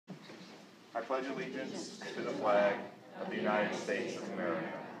I pledge allegiance to the flag of the United States of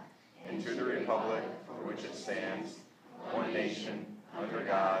America and to the republic for which it stands, one nation, under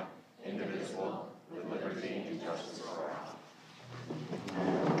God, indivisible, with liberty and justice for all.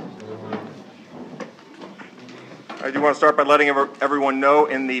 I do want to start by letting everyone know,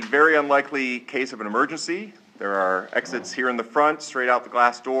 in the very unlikely case of an emergency, there are exits here in the front, straight out the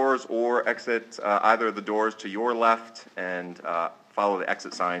glass doors, or exit either of the doors to your left and follow the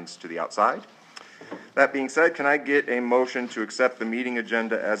exit signs to the outside. That being said, can I get a motion to accept the meeting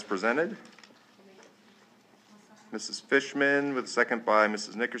agenda as presented? Mrs. Fishman, with a second by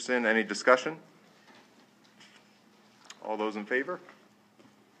Mrs. Nickerson. Any discussion? All those in favor?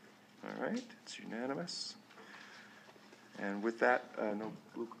 All right, it's unanimous. And with that, no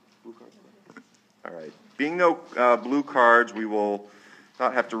blue cards? All right. Being no blue cards, we will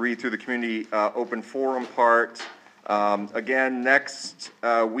not have to read through the community open forum part. Again, next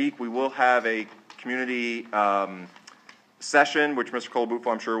week we will have a community session, which Mr.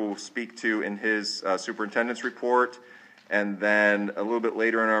 Colabufo, I'm sure, will speak to in his superintendent's report. And then a little bit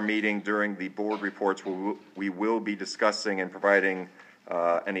later in our meeting, during the board reports, we will be discussing and providing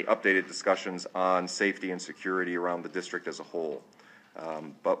any updated discussions on safety and security around the district as a whole.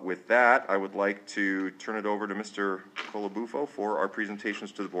 But with that, I would like to turn it over to Mr. Colabufo for our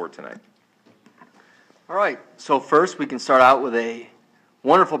presentations to the board tonight. All right, so first we can start out with a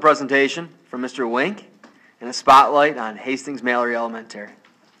wonderful presentation from Mr. Wink and a spotlight on Hastings Mallory Elementary.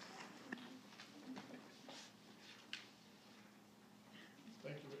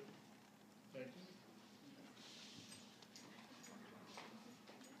 Thank you. Thank you.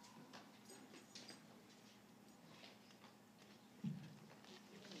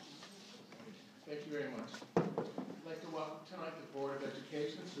 Thank you very much. I'd like to welcome tonight the Board of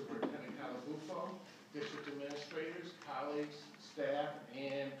Education, Superintendent Colabufo, district administrators, colleagues, staff,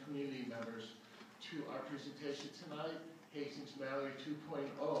 and community members to our presentation tonight, Hastings Mallory 2.0,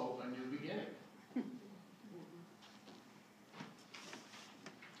 A New Beginning.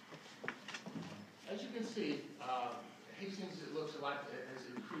 As you can see, Hastings, it looks a lot, has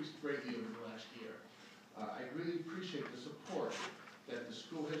increased greatly over the last year. I really appreciate the support that the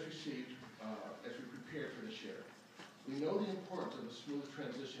school has received as we prepare for this year. We know the importance of a smooth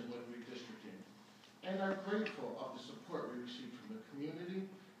transition when redistricting, and are grateful of the support we received from the community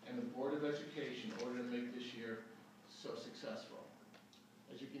and the Board of Education in order to make this year so successful.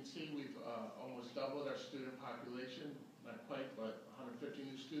 As you can see, we've almost doubled our student population, not quite, but 150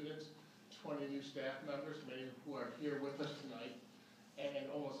 new students, 20 new staff members, many who are here with us tonight, and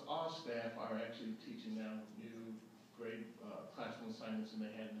almost all staff are actually teaching now new grade classroom assignments than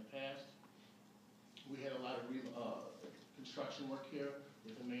they had in the past. We had a lot of construction work here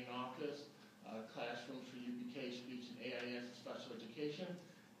with the main office, classrooms for UBK, speech and AIS and special education,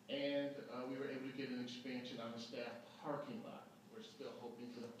 and we were able to get an expansion on the staff parking lot. We're still hoping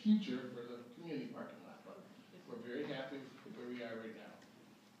for the future for the community parking lot, but we're very happy with where we are right now.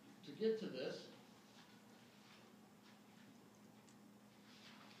 To get to this,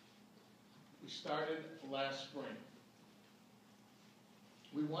 we started last spring.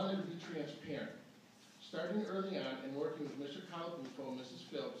 We wanted to be transparent. Starting early on and working with Mr. Colabufo and Mrs.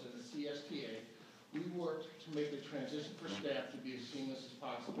 Phillips and the CSTA, we worked to make the transition for staff to be as seamless as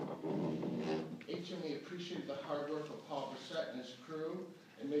possible. HME appreciated the hard work of Paul Brissett and his crew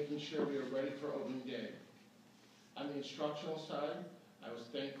in making sure we were ready for opening day. On the instructional side, I was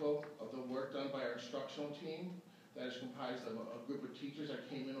thankful of the work done by our instructional team that is comprised of a group of teachers that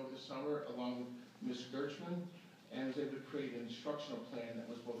came in over the summer along with Ms. Gertzman, and was able to create an instructional plan that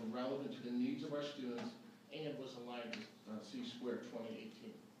was both relevant to the needs of our students and was aligned with C-Square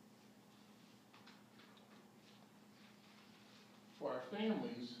 2018. For our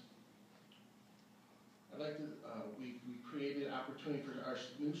families, I'd like to, we created an opportunity for our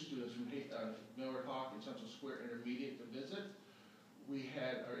new students from Miller Hawk and Central Square Intermediate to visit. We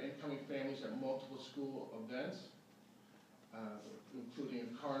had our incoming families at multiple school events, including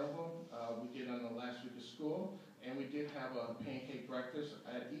a carnival we did on the last week of school, and we did have a pancake breakfast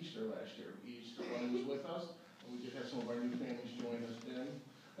at Easter last year. Easter Bunny was with us, and we did have some of our new families join us then.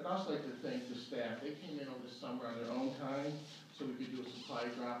 I'd also like to thank the staff. They came in over the summer on their own time, so we could do a supply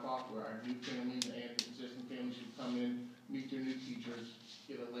drop-off where our new families and existing families could come in, meet their new teachers,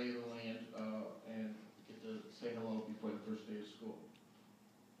 get a lay of the land, and get to say hello before the first day of school.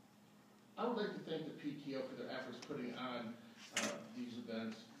 I would like to thank the PTO for their efforts putting on these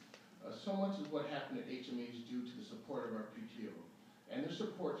events. So much of what happened at HME is due to the support of our PTO, and their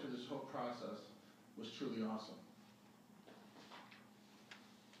support through this whole process was truly awesome.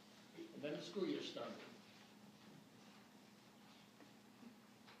 And then the school year started.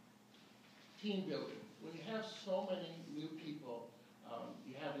 team building. When you have so many new people,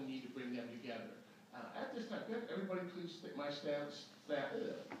 you have a need to bring them together. At this time, could everybody please take my staff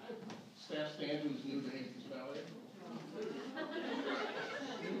stand who's new to Hastings Valley.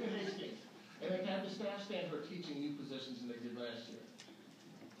 New to Hastings. And then have the staff stand who are teaching new positions than they did last year.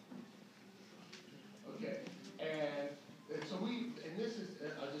 Okay, and so this is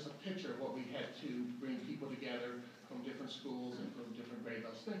just a picture of what we had to bring people together from different schools and from different grade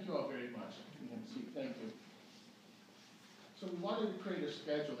levels. Thank you all very much. You can see, thank you. So we wanted to create a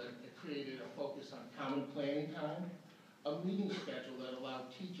schedule that created a focus on common planning time, a meeting schedule that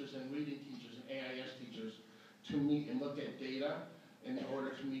allowed teachers and reading teachers and AIS teachers to meet and look at data in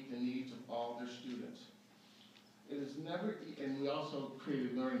order to meet the needs of all their students. It is never, and we also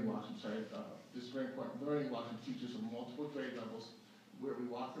created learning walks, this is very important, learning walks with teachers of multiple grade levels where we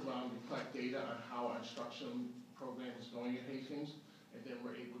walk around and collect data on how our instruction program is going at Hastings, and then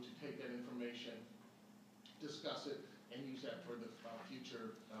we're able to take that information, discuss it, and use that for the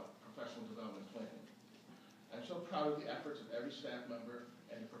future professional development planning. I'm so proud of the efforts of every staff member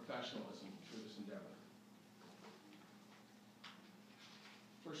and the professionalism through this endeavor.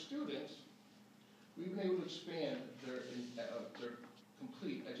 For students, we've been able to expand their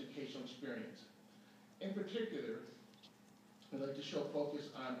complete educational experience. In particular, I'd like to show focus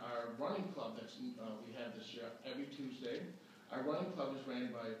on our running club that we have this year every Tuesday. Our running club is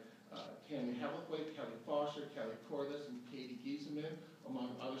ran by Tammy Hellethwaite, Kelly Foster, Kelly Corliss, and Katie Gieseman,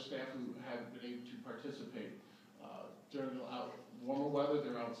 among other staff who have been able to participate. During the warmer weather,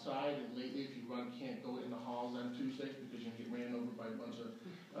 they're outside, and lately, if you can't go in the halls on Tuesdays because you get ran over by a bunch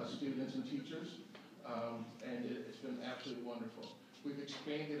of students and teachers. And it's been absolutely wonderful. We've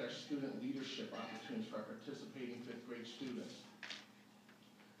expanded our student leadership opportunities for our participating fifth grade students.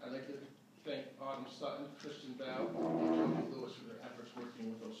 I'd like to thank Autumn Sutton, Kristen Bell, and Jody Lewis for their efforts working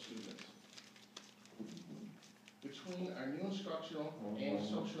with those students. Between our new instructional and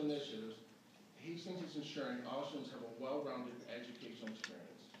social initiatives, Hastings is ensuring all students have a well-rounded educational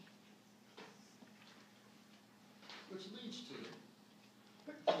experience. Which leads to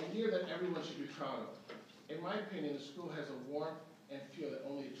a year that everyone should be proud of. In my opinion, the school has a warmth and feel that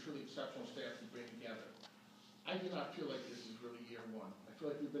only a truly exceptional staff can bring together. I do not feel like this is really year one. I feel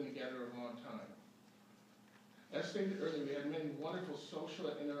like we've been together a long time. As stated earlier, we had many wonderful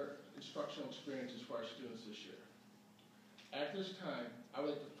social and instructional experiences for our students this year. At this time, I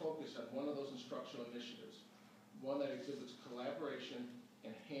would like to focus on one of those instructional initiatives, one that exhibits collaboration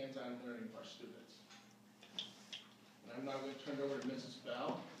and hands-on learning of our students. And I'm now going to turn it over to Mrs.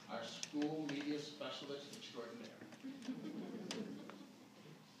 Bell, our school media specialist extraordinaire.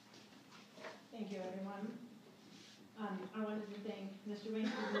 Thank you, everyone. I wanted to thank Mr.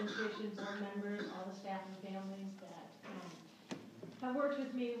 Wink's administration, board members, all the staff and families that have worked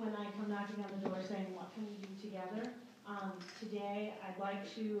with me when I come knocking on the door saying, what can we do together? Today, I'd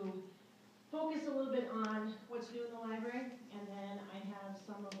like to focus a little bit on what's new in the library, and then I have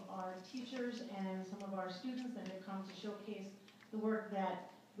some of our teachers and some of our students that have come to showcase the work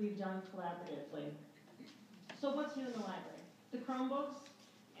that we've done collaboratively. So what's new in the library? The Chromebooks.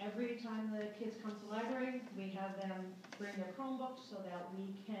 Every time the kids come to the library, we have them bring their Chromebooks so that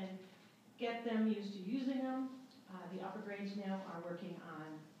we can get them used to using them. The upper grades now are working on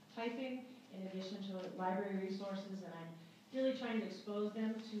typing in addition to library resources, and I'm really trying to expose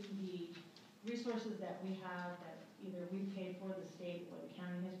them to the resources that we have that either we paid for, the state, or the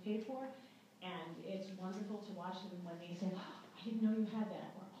county has paid for. And it's wonderful to watch them when they say, oh, I didn't know you had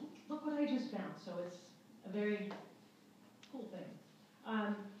that, or oh, look what I just found. So it's a very cool thing.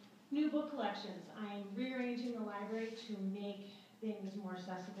 New book collections. I'm rearranging the library to make things more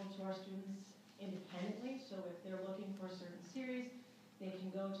accessible to our students independently. So if they're looking for a certain series, they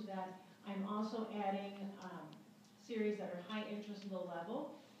can go to that. I'm also adding series that are high interest, low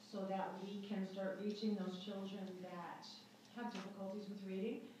level, so that we can start reaching those children that have difficulties with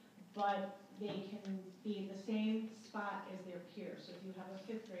reading, but they can be at the same spot as their peers. So if you have a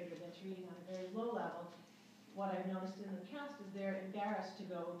fifth grader that's reading on a very low level, what I've noticed in the past is they're embarrassed to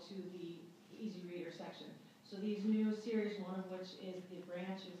go to the easy reader section. So these new series, one of which is the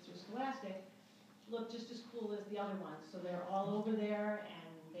branches through Scholastic, look just as cool as the other ones. So they're all over there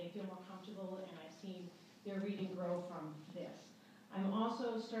and they feel more comfortable, and I've seen their reading grow from this. I'm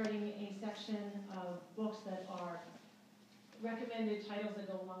also starting a section of books that are recommended titles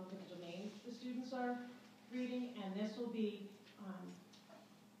that go along with the domains the students are reading, and this will be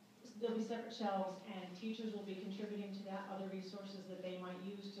there'll be separate shelves, and teachers will be contributing to that, other resources that they might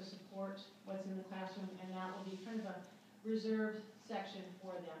use to support what's in the classroom, and that will be kind of a reserved section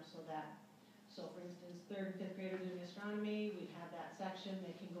for them, so that So for instance, 3rd and 5th graders doing astronomy, we have that section.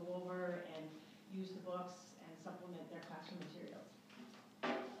 They can go over and use the books and supplement their classroom materials.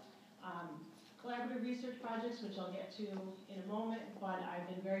 Collaborative research projects, which I'll get to in a moment, but I've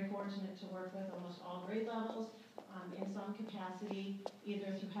been very fortunate to work with almost all grade levels in some capacity, either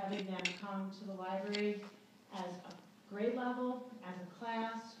through having them come to the library as a grade level, as a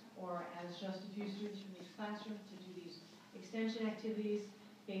class, or as just a few students from each classroom to do these extension activities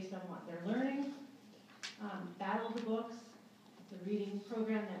based on what they're learning. Battle of the Books, the reading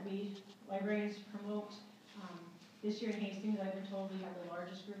program that we librarians promote. This year in Hastings, I've been told we had the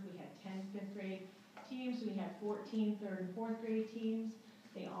largest group. We had 10 5th grade teams. We had 14 3rd and 4th grade teams.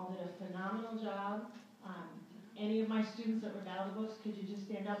 They all did a phenomenal job. Any of my students that were Battle of the Books, could you just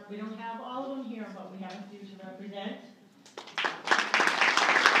stand up? We don't have all of them here, but we have a few to represent.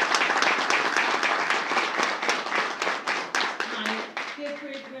 My 5th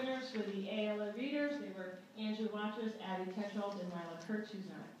grade winners were the ALA readers. They were Andrew Waters, Abby Tetrold, and Lila Kurtz, who's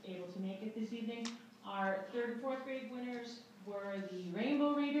not able to make it this evening. Our 3rd and 4th grade winners were the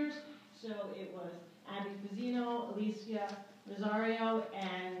Rainbow Readers. So it was Abby Fazzino, Alicia Rosario,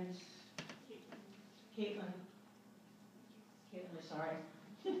 and Caitlin, sorry.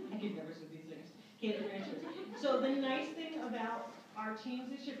 I get nervous with these things. Caitlin Richards. So the nice thing about our teams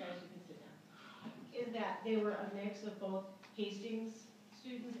this year, guys, you can sit down, is that they were a mix of both Hastings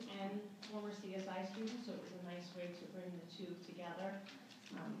students and former CSI students, so it was a nice way to bring the two together.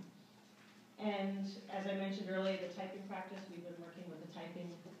 And as I mentioned earlier, the typing practice, we've been working with the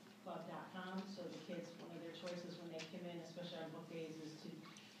typingclub.com, so the kids, one of their choices when they come in, especially on book days, is to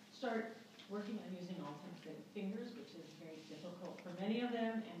start working on using all 10 fingers, which is very difficult for many of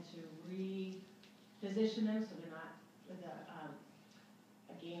them, and to reposition them so they're not with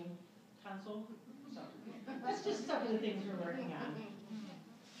a game console. So that's just some of the things we're working on.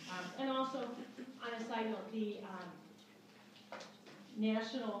 And also, on a side note, the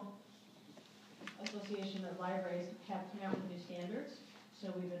National Association of Libraries have come out with new standards.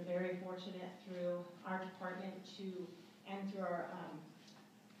 So we've been very fortunate through our department and through our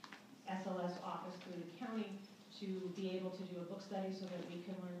SLS office through the county to be able to do a book study so that we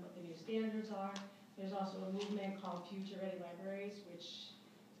can learn what the new standards are. There's also a movement called Future Ready Libraries, which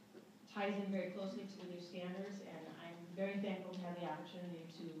ties in very closely to the new standards, and I'm very thankful to have the opportunity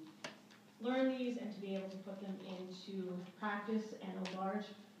to learn these and to be able to put them into practice, and a large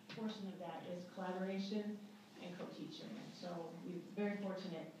portion of that is collaboration and co-teaching. And so we're very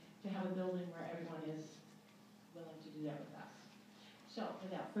fortunate to have a building where everyone is willing to do that with us. So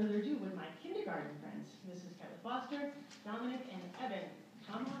without further ado, with my kindergarten friends, Mrs. Kelly Foster, Dominic, and Evan,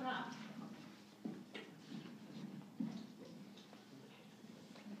 come on up.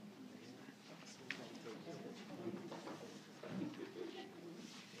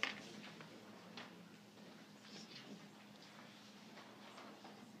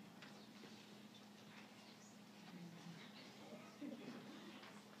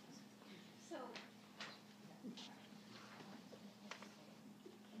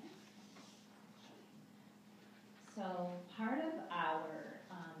 So part of our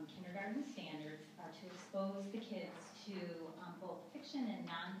kindergarten standards are to expose the kids to both fiction and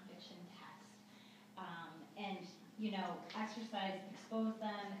nonfiction text. And, you know, exercise, expose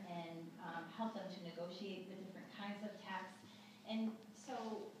them, and help them to negotiate the different kinds of text. And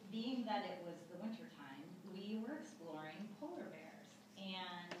so being that it was the winter time, we were exploring polar bears.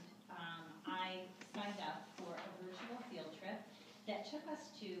 And I signed up for a virtual field trip that took us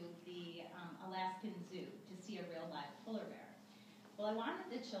to the Alaskan Zoo to see a real live polar bear. Well, I wanted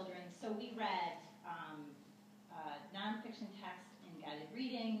the children, so we read nonfiction text and guided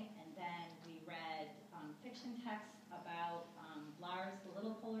reading, and then we read fiction texts about Lars, the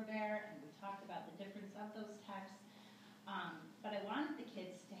little polar bear, and we talked about the difference of those texts. But I wanted the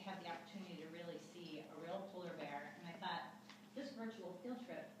kids to have the opportunity to really see a real polar bear, and I thought this virtual field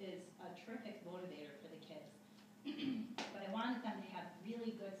trip is a terrific motivator for the kids. But I wanted them to have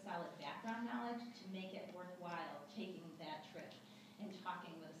really good, solid background knowledge to make it worthwhile taking that trip and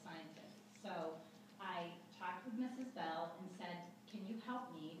talking with a scientist. So I talked with Mrs. Bell and said, can you help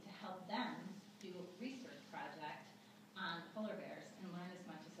me to help them do a research project on polar bears and learn as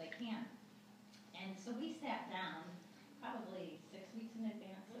much as I can? And so we sat down probably 6 weeks in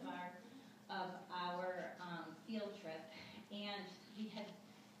advance of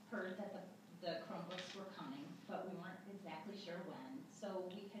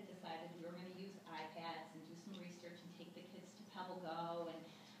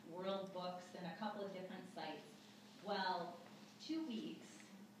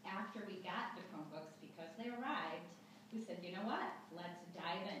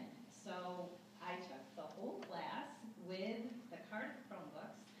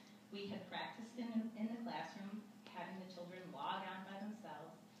had practiced in the classroom, having the children log on by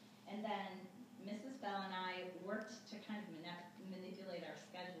themselves. And then Mrs. Bell and I worked to kind of manipulate our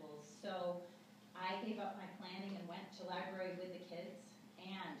schedules. So I gave up my planning and went to library with the kids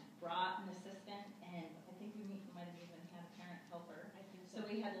and brought an assistant, and I think we might have even had a parent helper. So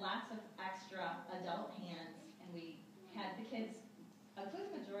we had lots of extra adult hands, and we had the kids, a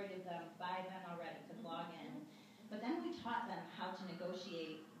good majority of them by then already could log in. But then we taught them how to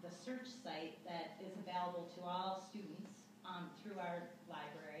negotiate the search site that is available to all students through our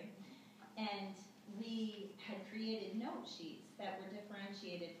library. And we had created note sheets that were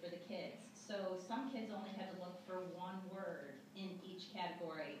differentiated for the kids. So some kids only had to look for one word in each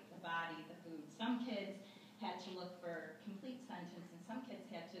category, the body, the food. Some kids had to look for complete sentence, and some kids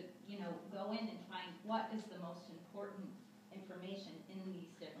had to, go in and find what is the most important information in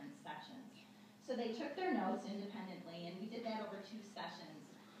these different sections. So they took their notes independently, and we did that over 2 sessions.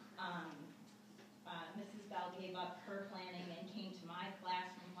 Mrs. Bell gave up her planning and came to my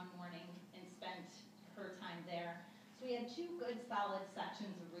classroom one morning and spent her time there. So we had 2 good, solid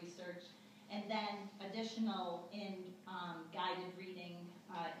sections of research, and then additional in guided reading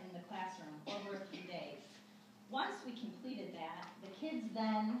in the classroom over a few days. Once we completed that, the kids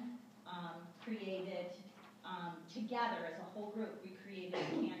then created, together as a whole group, we created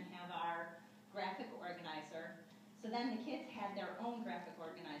Can Have Our graphic organizer. So then the kids had their own graphic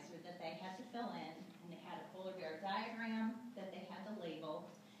organizer that they had to fill in, and they had a polar bear diagram that they had to label.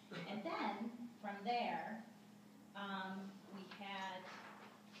 And then, from there, we had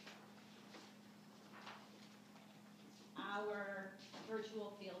our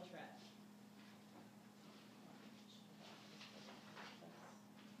virtual field trip.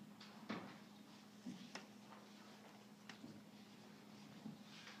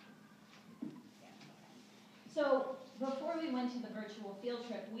 So before we went to the virtual field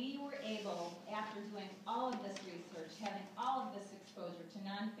trip, we were able, after doing all of this research, having all of this exposure to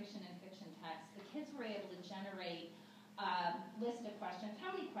nonfiction and fiction texts, the kids were able to generate a list of questions.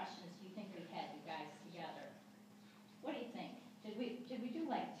 How many questions do you think we had, you guys, together? What do you think? Did we do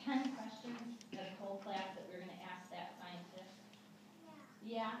like 10 questions as a whole class that we were going to ask that scientist?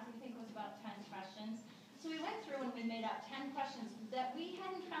 Yeah, we think it was about 10 questions. So we went through and we made up 10 questions that we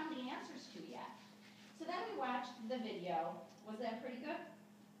hadn't found the answers to yet. So then we watched the video. Was that pretty good?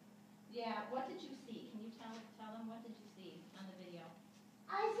 Yeah, what did you see? Can you tell them what did you see on the video?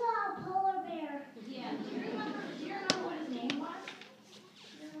 I saw a polar bear. Yeah, do you remember what his name was?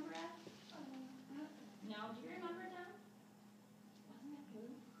 Do you remember that? No, do you remember that? Wasn't it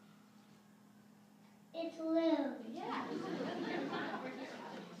blue? It's Lou. Yeah. Come on over here.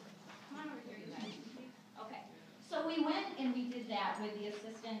 Come on over here, you guys. Okay. So we went and we did that with the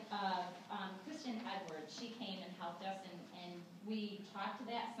assistant of Kristen Edwards. She came and helped us, and we talked to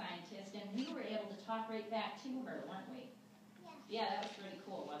that scientist, and we were able to talk right back to her, weren't we? Yeah, that was pretty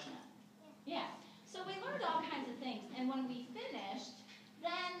cool, wasn't it? Yeah. So we learned all kinds of things, and when we finished,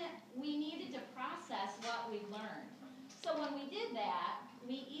 then we needed to process what we learned. So when we did that,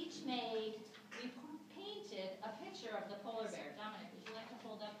 we painted a picture of the polar bear. Dominic, would you like to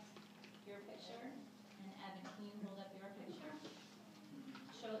hold up your picture? And Evan, can you hold up your picture?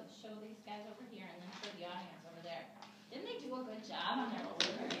 Show these guys over here, and then show the audience over there. Didn't they do a good job on their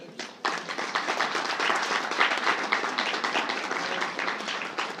polar bears?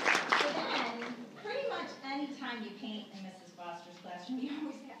 So then, pretty much any time you paint in Mrs. Foster's classroom, you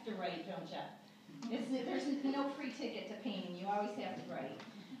always have to write, don't you? There's no free ticket to painting. You always have to write.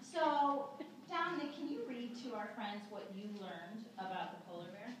 So, Dominic, can you read to our friends what you learned about the polar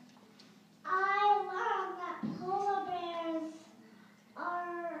bear? I learned that polar bears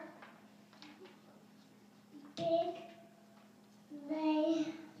are big.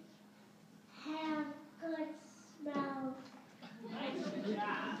 They have good smell. Nice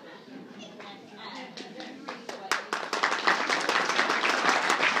job.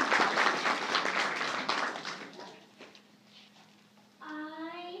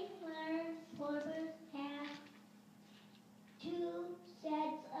 I learned polar bears have 2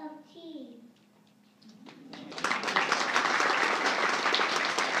 sets of teeth.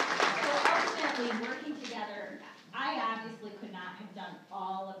 So ultimately, working together, I obviously could not have done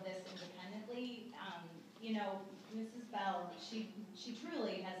all of this independently. Mrs. Bell, she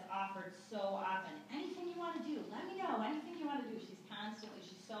truly has offered so often, anything you want to do, let me know, anything you want to do. She's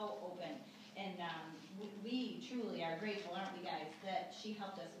so open. And we truly are grateful, aren't we guys, that she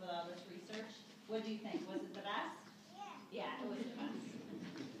helped us with all this research. What do you think? Was it the best? Yeah, it was the best.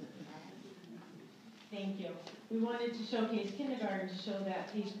 Thank you. We wanted to showcase kindergarten to show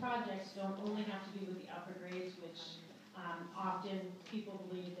that these projects don't only have to do with the upper grades, which often people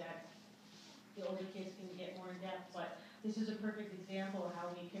believe that the older kids can get more in depth, but this is a perfect example of how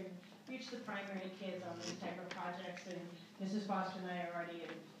we can reach the primary kids on these type of projects, and Mrs. Foster and I are already in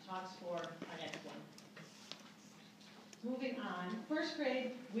talks for our next one. Moving on, first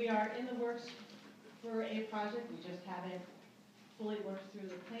grade, we are in the works for a project. We just haven't fully worked through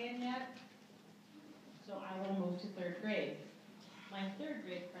the plan yet. So I will move to third grade. My third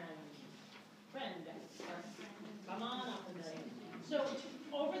grade friend, come on up a million. So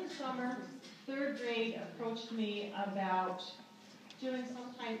over the summer, third grade approached me about doing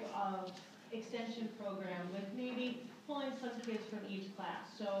some type of extension program with maybe pulling some kids from each class.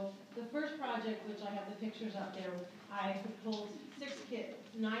 So the first project, which I have the pictures up there, I pulled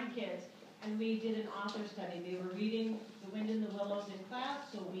 9 kids, and we did an author study. They were reading The Wind in the Willows in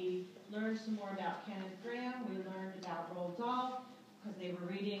class, so we learned some more about Kenneth Graham. We learned about Roald Dahl, because they were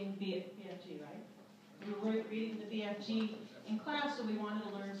reading BFG, right? We were reading the BFG in class, so we wanted to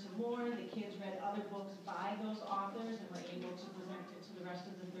learn some more. The kids read other books by those authors and were able to present it to the rest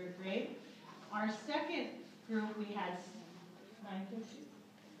of the third grade. Our second group, we had 9 kids.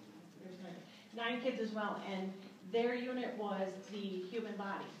 There's 9 kids as well, and their unit was the human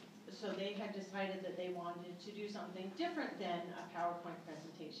body. So they had decided that they wanted to do something different than a PowerPoint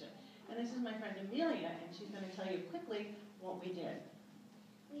presentation. And this is my friend Amelia, and she's going to tell you quickly what we did.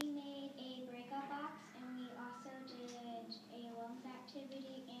 We made a breakout box, and we also did a lungs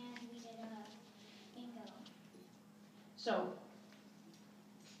activity, and we did a bingo. So,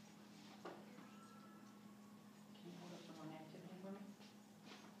 can you hold up the lung activity for me?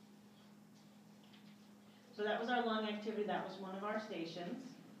 So that was our lung activity. That was one of our stations.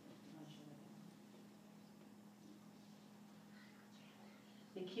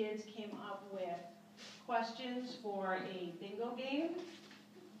 The kids came up with questions for a bingo game.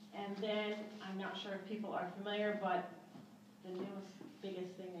 And then, I'm not sure if people are familiar, but the newest,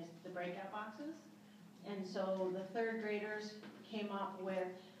 biggest thing is the breakout boxes. And so the third graders came up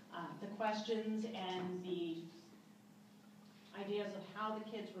with the questions and the ideas of how the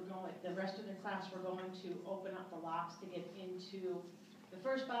kids were going, the rest of the class were going to open up the locks to get into the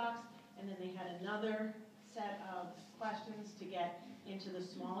first box, and then they had another set of questions to get into the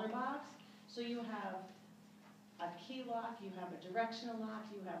smaller box. So you have a key lock, you have a directional lock,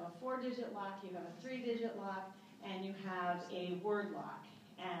 you have a 4-digit lock, you have a 3-digit lock, and you have a word lock.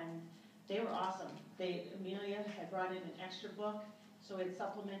 And they were awesome. Amelia had brought in an extra book, so it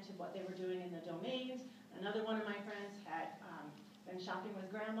supplemented what they were doing in the domains. Another one of my friends had been shopping with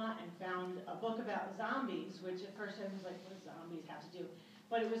Grandma and found a book about zombies, which at first I was like, what do zombies have to do?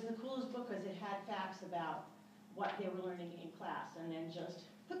 But it was the coolest book because it had facts about what they were learning in class, and then just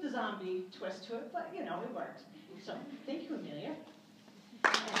put the zombie twist to it, but you know, it worked. So, thank you, Amelia.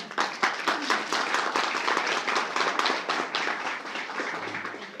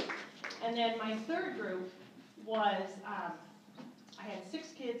 And then my third group was, I had 6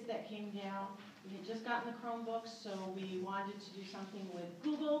 kids that came down. We had just gotten the Chromebooks, so we wanted to do something with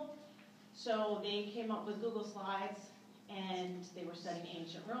Google. So they came up with Google Slides, and they were studying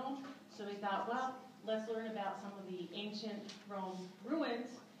ancient Rome. So we thought, well, let's learn about some of the ancient Rome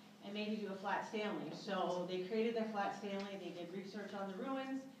ruins and maybe do a flat Stanley. So they created their flat Stanley, they did research on the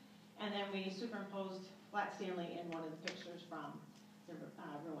ruins, and then we superimposed flat Stanley in one of the pictures from the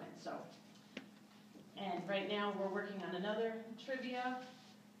ruins. So, and right now we're working on another trivia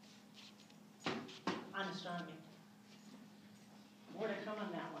on astronomy. More to come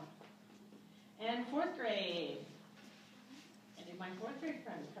on that one. And 4th grade. And my 4th grade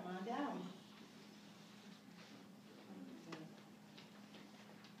friends, come on down.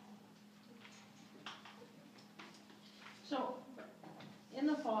 So, in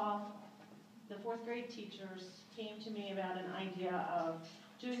the fall, the 4th grade teachers came to me about an idea of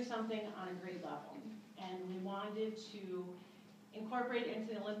doing something on a grade level. And we wanted to incorporate it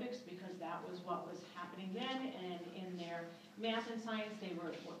into the Olympics because that was what was happening then. And in their math and science, they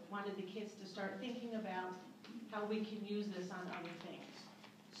wanted the kids to start thinking about how we can use this on other things.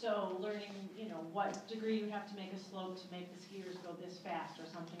 So learning, you know, what degree you have to make a slope to make the skiers go this fast or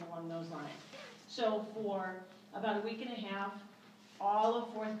something along those lines. So for about a week and a half, all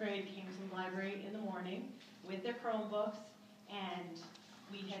of 4th grade came to the library in the morning with their Chromebooks, and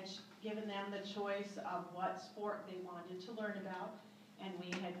we had given them the choice of what sport they wanted to learn about, and we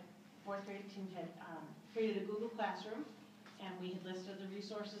had, 4th grade team had created a Google Classroom, and we had listed the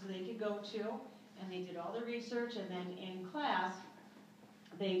resources they could go to, and they did all the research, and then in class,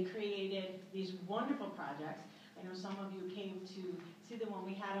 they created these wonderful projects. I know some of you came to see them when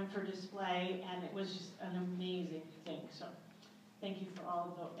we had them for display, and it was just an amazing thing. So thank you for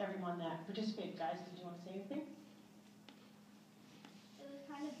all of everyone that participated. Guys, did you want to say anything? It was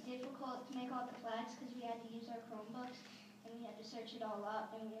kind of difficult to make call it the flags because we had to use our Chromebooks and we had to search it all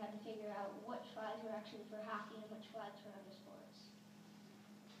up and we had to figure out which flags were actually for hockey and which flags were other sports.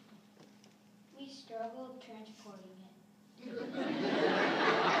 We struggled transporting it.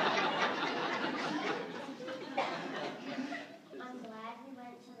 I'm glad we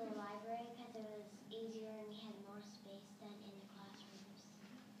went to the library because it was easier and we had more space than in the classrooms.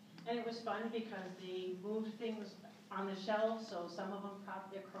 And it was fun because they moved things on the shelves, so some of them propped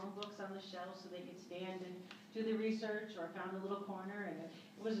their Chromebooks on the shelves so they could stand and do the research or found a little corner, and it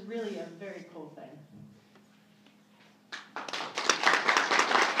was really a very cool thing.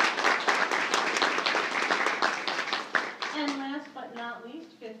 And last but not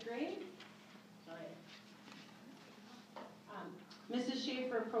least, 5th grade. Sorry. Mrs.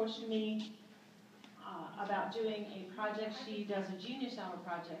 Schaefer approached me about doing a project. She does a Genius Hour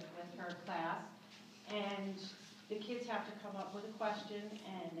project with her class, and the kids have to come up with a question,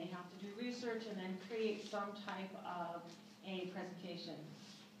 and they have to do research and then create some type of a presentation.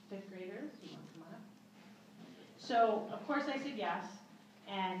 5th graders, you want to come on up? So, of course, I said yes,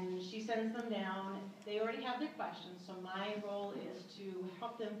 and she sends them down. They already have their questions, so my role is to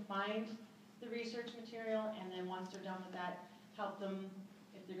help them find the research material, and then once they're done with that, help them,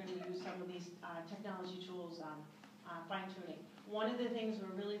 if they're going to use some of these technology tools, fine-tuning. One of the things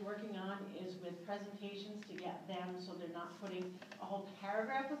we're really working on is with presentations to get them so they're not putting a whole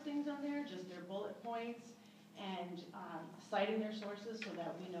paragraph of things on there, just their bullet points, and citing their sources so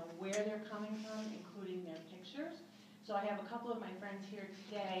that we know where they're coming from, including their pictures. So I have a couple of my friends here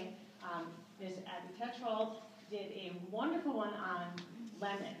today. Ms. Abby Tetrald did a wonderful one on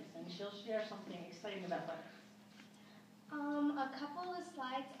lemons, and she'll share something exciting about lemons. A couple of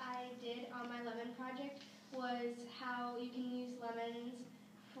slides I did on my lemon project was how you can use lemons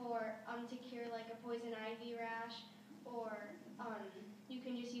for to cure like a poison ivy rash, or you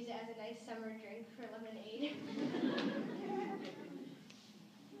can just use it as a nice summer drink for lemonade.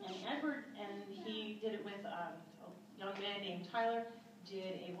 And Edward, and he did it with a young man named Tyler,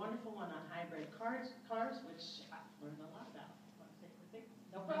 did a wonderful one on hybrid cars, which I learned a lot about. Want to say quick?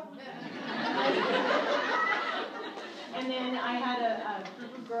 No problem. And then I had a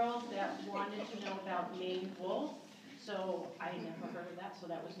group of girls that wanted to know about Maine wool, so I never heard of that, so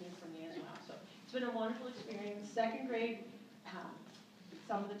that was new for me as well. So it's been a wonderful experience. 2nd grade,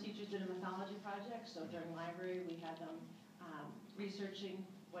 some of the teachers did a mythology project, so during library we had them researching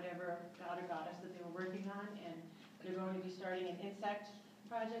whatever god or goddess that they were working on, and they're going to be starting an insect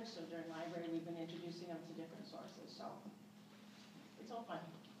project, so during library we've been introducing them to different sources, so it's all fun.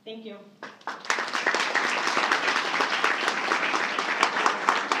 Thank you.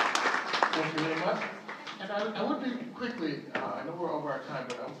 Thank you very much. And I would be quickly, I know we're over our time,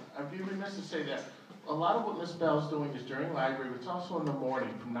 but I'd be remiss to say that a lot of what Ms. Bell's doing is during library, but it's also in the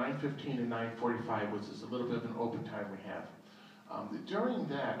morning from 9:15 to 9:45, which is a little bit of an open time we have. During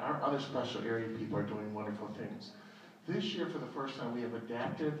that, our other special area people are doing wonderful things. This year, for the first time, we have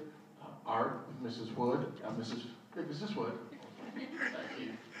adaptive art with Mrs. Wood, Mrs. Wood. Thank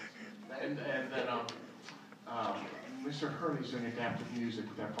you. And then Mr. Hurley's doing adaptive music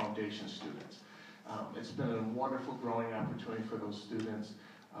with our foundation students. It's been a wonderful growing opportunity for those students.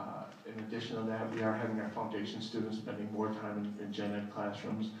 In addition to that, we are having our foundation students spending more time in gen ed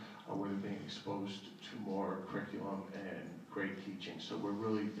classrooms where they're being exposed to more curriculum and great teaching. So we're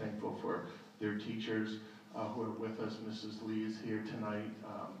really thankful for their teachers who are with us. Mrs. Lee is here tonight,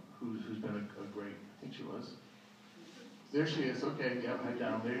 who's been a great, I think she was. There she is. Okay, yeah, right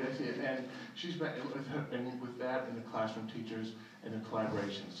down there. That's it. And she's been with that and the classroom teachers and the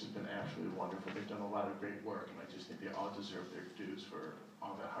collaborations has been absolutely wonderful. They've done a lot of great work, and I just think they all deserve their dues for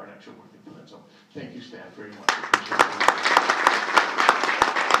all that hard extra work they put in. So thank you, staff, very much. Appreciate it.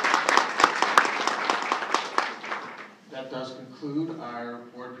 That does conclude our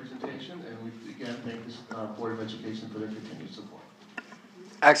board presentation, and we again thank this Board of Education for their continued support.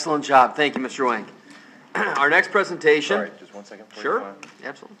 Excellent job. Thank you, Mr. Wank. Our next presentation. Sorry, just 1 second. Sure,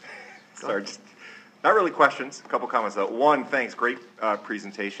 absolutely. Sorry, just not really questions. A couple comments though. One, thanks. Great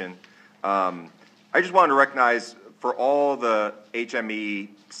presentation. I just wanted to recognize for all the HME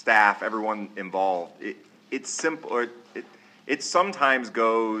staff, everyone involved. It's simple. It sometimes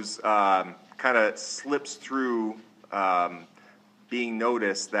goes kind of slips through being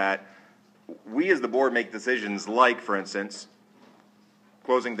noticed that we as the board make decisions like, for instance,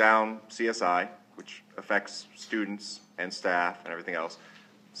 closing down CSI, which affects students and staff and everything else.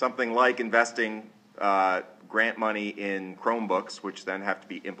 Something like investing grant money in Chromebooks, which then have to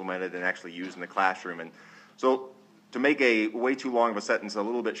be implemented and actually used in the classroom. And so to make a way too long of a sentence a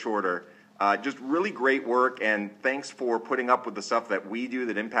little bit shorter, Just really great work, and thanks for putting up with the stuff that we do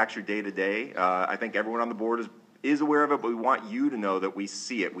that impacts your day-to-day. I think everyone on the board is aware of it, but we want you to know that we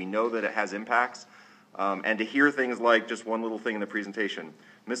see it. We know that it has impacts, and to hear things like just one little thing in the presentation.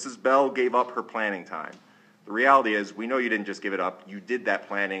 Mrs. Bell gave up her planning time. The reality is we know you didn't just give it up. You did that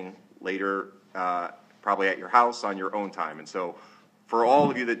planning later, probably at your house on your own time. And so for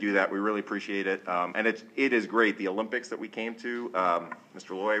all of you that do that, we really appreciate it. And it is great. The Olympics that we came to,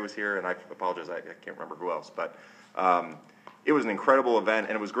 Mr. Loy was here, and I apologize, I can't remember who else, but it was an incredible event,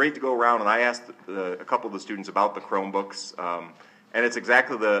 and it was great to go around, and I asked a couple of the students about the Chromebooks, and it's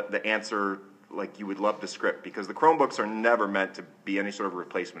exactly the answer like you would love the script, because the Chromebooks are never meant to be any sort of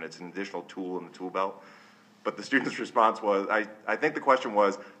replacement. It's an additional tool in the tool belt. But the student's response was, I think the question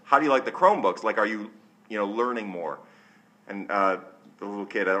was, how do you like the Chromebooks? Like, are you learning more? And the little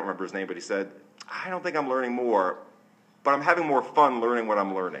kid, I don't remember his name, but he said, I don't think I'm learning more, but I'm having more fun learning what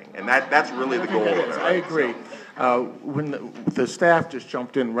I'm learning. And that's really the goal of it. I agree. When the staff just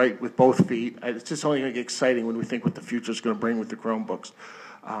jumped in right with both feet, it's just only going to get exciting when we think what the future is going to bring with the Chromebooks.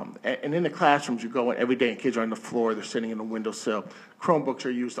 And in the classrooms, you go in every day and kids are on the floor, they're sitting in the windowsill. Chromebooks are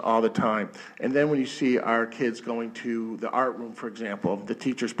used all the time. And then when you see our kids going to the art room, for example, the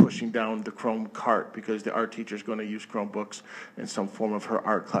teacher's pushing down the Chrome cart because the art teacher is going to use Chromebooks in some form of her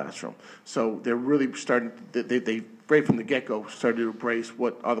art classroom. So they're really starting, they right from the get-go started to embrace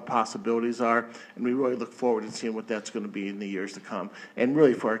what other possibilities are, and we really look forward to seeing what that's going to be in the years to come. And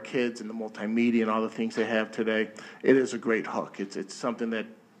really for our kids and the multimedia and all the things they have today, it is a great hook. It's something that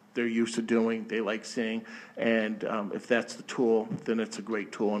they're used to doing, they like seeing, and if that's the tool, then it's a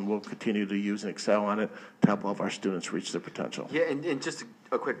great tool, and we'll continue to use and excel on it to help all of our students reach their potential. Yeah, and just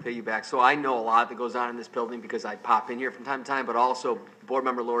a quick piggyback. So I know a lot that goes on in this building because I pop in here from time to time, but also board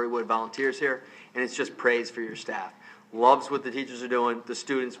member Lori Wood volunteers here, and it's just praise for your staff. Loves what the teachers are doing, the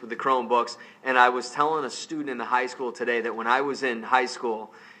students with the Chromebooks, and I was telling a student in the high school today that when I was in high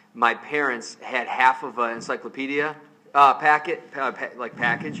school, my parents had half of an encyclopedia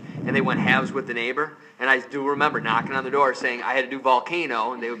package, and they went halves with the neighbor. And I do remember knocking on the door saying I had to do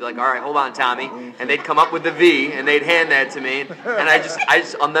volcano, and they would be like, "All right, hold on, Tommy," and they'd come up with the V, and they'd hand that to me, and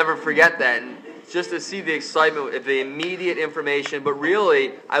I'll never forget that. And just to see the excitement of the immediate information, but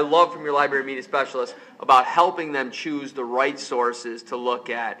really, I love from your library media specialist about helping them choose the right sources to look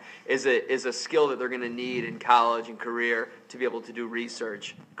at is a skill that they're going to need in college and career to be able to do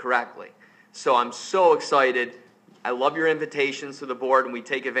research correctly. So I'm so excited. I love your invitations to the board, and we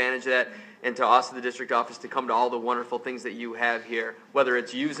take advantage of that, and to us at the district office to come to all the wonderful things that you have here. Whether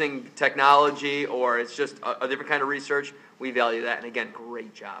it's using technology or it's just a different kind of research, we value that. And again,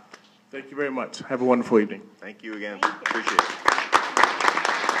 great job. Thank you very much. Have a wonderful evening. Thank you again. Thank you. Appreciate it.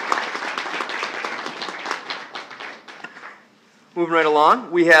 Moving right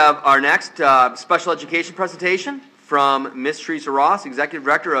along, we have our next special education presentation from Ms. Teresa Ross, Executive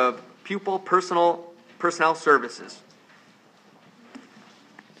Director of Pupil Personnel Services.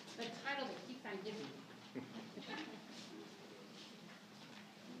 The title that keeps on giving me.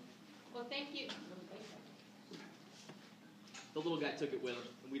 Well, thank you. The little guy took it with him,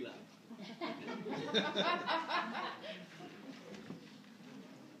 and we left.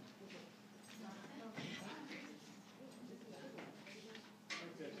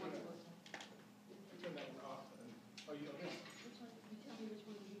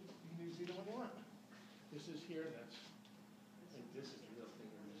 This is here, and that's, and this is the real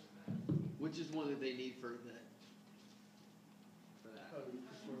thing. Which is one that they need for that?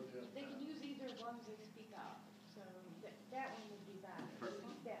 They can use either as long as they speak up. So that one would be bad. That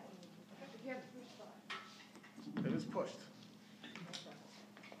one would be bad. If you have a push button. It is pushed.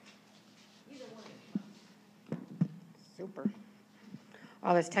 Either one. Super.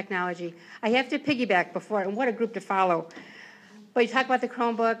 All this technology. I have to piggyback before, and what a group to follow. But you talk about the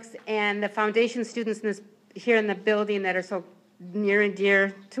Chromebooks and the foundation students here in the building that are so near and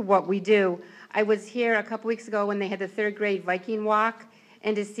dear to what we do. I was here a couple weeks ago when they had the third grade Viking walk,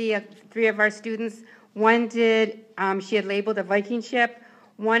 and to see three of our students. One did, she had labeled a Viking ship,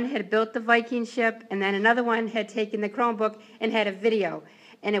 one had built the Viking ship, and then another one had taken the Chromebook and had a video.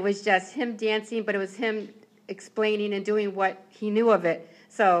 And it was just him dancing, but it was him explaining and doing what he knew of it.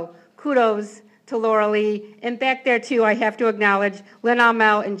 So kudos to Laura Lee. And back there, too, I have to acknowledge Lynn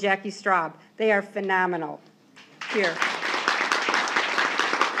Almel and Jackie Straub. They are phenomenal. Here.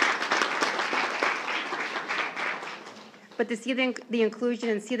 But to see the inclusion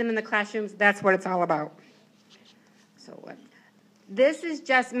and see them in the classrooms, that's what it's all about. So this is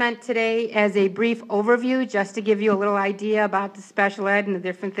just meant today as a brief overview, just to give you a little idea about the special ed and the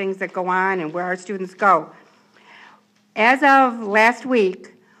different things that go on and where our students go. As of last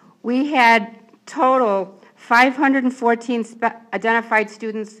week, we had total 514 identified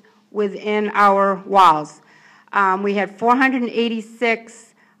students within our walls. We had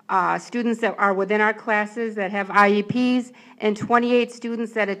 486 students that are within our classes that have IEPs and 28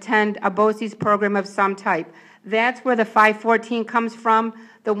 students that attend a BOCES program of some type. That's where the 514 comes from.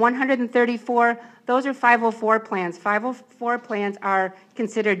 The 134, those are 504 plans. 504 plans are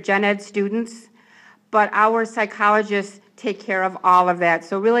considered gen ed students, but our psychologists take care of all of that.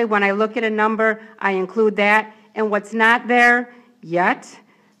 So really, when I look at a number, I include that. And what's not there yet,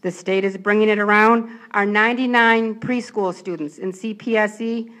 the state is bringing it around, are 99 preschool students in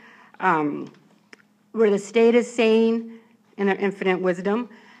CPSE, where the state is saying, in their infinite wisdom,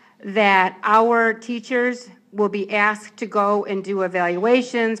 that our teachers will be asked to go and do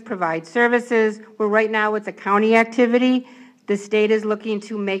evaluations, provide services, where right now it's a county activity. The state is looking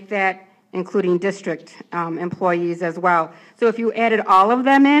to make that including district employees as well. So if you added all of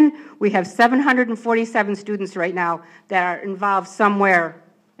them in, we have 747 students right now that are involved somewhere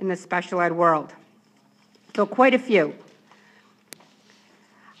in the special ed world. So quite a few.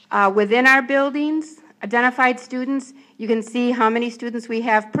 Within our buildings, identified students, you can see how many students we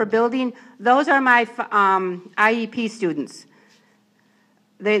have per building. Those are my IEP students.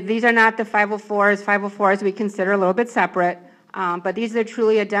 These are not the 504s. 504s we consider a little bit separate, but these are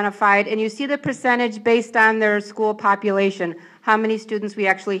truly identified. And you see the percentage based on their school population, how many students we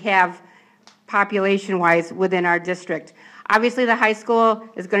actually have population-wise within our district. Obviously, the high school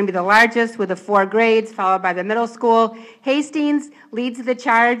is going to be the largest with the 4 grades, followed by the middle school. Hastings leads the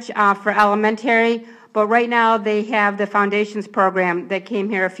charge for elementary, but right now they have the foundations program that came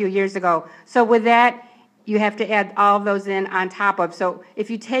here a few years ago. So with that, you have to add all of those in on top of. So if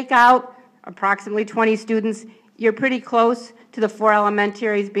you take out approximately 20 students, you're pretty close to the 4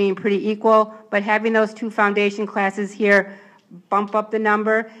 elementaries being pretty equal, but having those 2 foundation classes here bump up the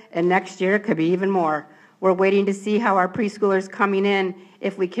number, and next year it could be even more. We're waiting to see how our preschoolers coming in,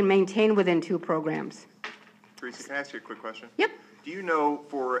 if we can maintain within 2 programs. Teresa, can I ask you a quick question? Yep. Do you know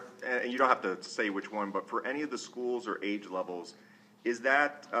for, and you don't have to say which one, but for any of the schools or age levels, is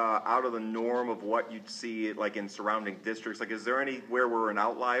that out of the norm of what you'd see like in surrounding districts? Like, is there anywhere we're an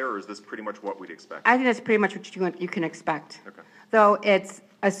outlier, or is this pretty much what we'd expect? I think that's pretty much what you can expect. Okay. Though it's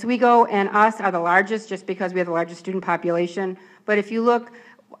Oswego and us are the largest just because we have the largest student population. But if you look,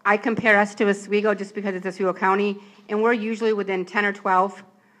 I compare us to Oswego just because it's Oswego County, and we're usually within 10 or 12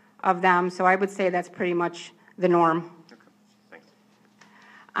 of them. So I would say that's pretty much the norm.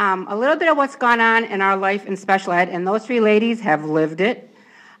 A little bit of what's gone on in our life in special ed, and those 3 ladies have lived it.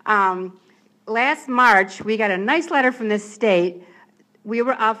 Last March, we got a nice letter from the state. We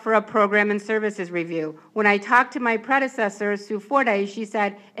were up for a program and services review. When I talked to my predecessor, Sue Fordyce, she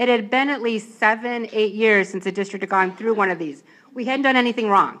said it had been at least 7, 8 years since the district had gone through one of these. We hadn't done anything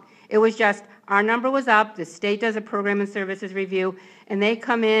wrong. It was just our number was up, the state does a program and services review, and they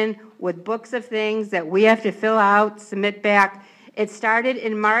come in with books of things that we have to fill out, submit back. It started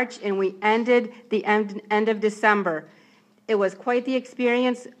in March, and we ended the end of December. It was quite the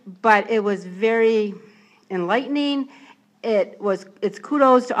experience, but it was very enlightening. It's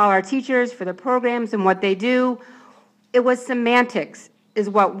kudos to all our teachers for the programs and what they do. It was semantics is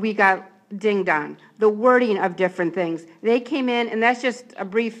what we got dinged on, the wording of different things. They came in, and that's just a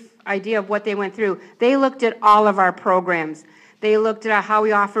brief idea of what they went through. They looked at all of our programs. They looked at how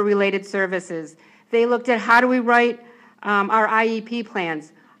we offer related services. They looked at how do we write our IEP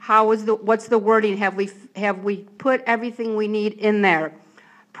plans. What's the wording? Have we put everything we need in there?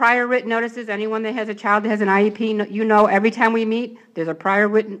 Prior written notices, anyone that has a child that has an IEP, you know every time we meet, there's a prior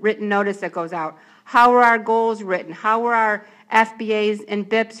written notice that goes out. How are our goals written? How are our FBAs and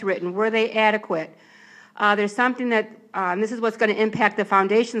BIPs written? Were they adequate? There's something that, and this is what's going to impact the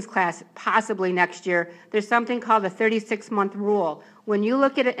foundations class possibly next year, there's something called the 36-month rule. When you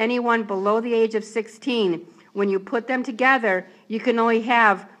look at anyone below the age of 16, when you put them together, you can only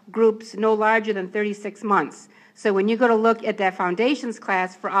have groups no larger than 36 months. So when you go to look at that foundations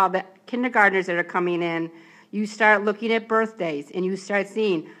class for all the kindergartners that are coming in, you start looking at birthdays, and you start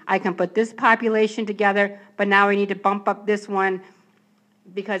seeing, I can put this population together, but now I need to bump up this one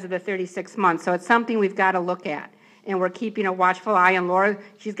because of the 36 months. So it's something we've got to look at. And we're keeping a watchful eye on Laura.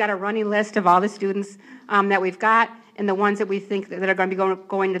 She's got a running list of all the students that we've got and the ones that we think that are going to be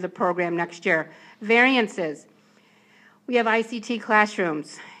going to the program next year. Variances. We have ICT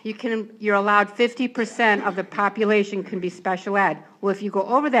classrooms. You're allowed 50% of the population can be special ed. Well, if you go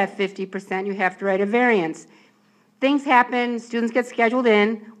over that 50%, you have to write a variance. Things happen, students get scheduled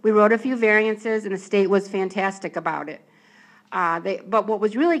in. We wrote a few variances, and the state was fantastic about it. But what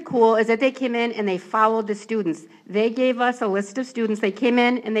was really cool is that they came in and they followed the students. They gave us a list of students. They came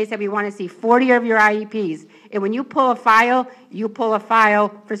in and they said, we want to see 40 of your IEPs. And when you pull a file, you pull a file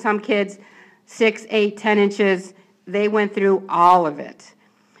for some kids 6, 8, 10 inches. They went through all of it.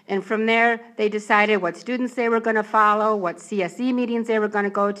 And from there, they decided what students they were going to follow, what CSE meetings they were going to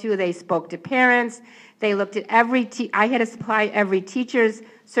go to. They spoke to parents. They looked at I had to supply every teacher's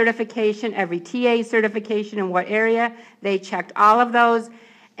certification, every TA certification in what area. They checked all of those.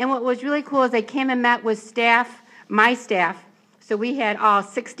 And what was really cool is they came and met with staff, my staff. So we had all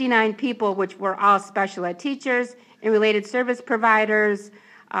 69 people, which were all special ed teachers and related service providers,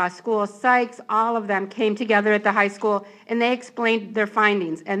 school psychs, all of them came together at the high school, and they explained their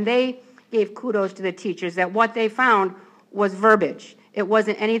findings. And they gave kudos to the teachers that what they found was verbiage. It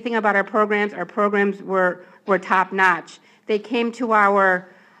wasn't anything about our programs. Our programs were top-notch. They came to our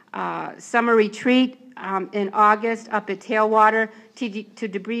summer retreat in August up at Tailwater to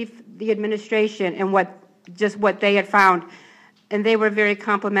debrief the administration and what they had found. And they were very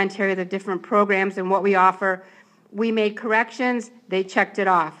complimentary of the different programs and what we offer. We made corrections. They checked it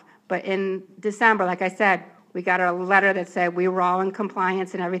off. But in December, like I said, we got a letter that said we were all in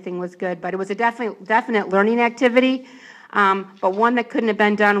compliance and everything was good. But it was a definite learning activity, but one that couldn't have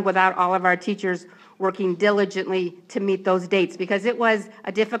been done without all of our teachers working diligently to meet those dates, because it was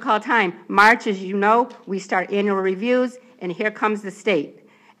a difficult time. March, as you know, we start annual reviews, and here comes the state.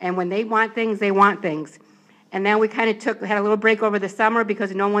 And when they want things, they want things. And then we kind of had a little break over the summer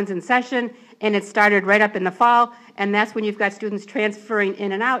because no one's in session, and it started right up in the fall, and that's when you've got students transferring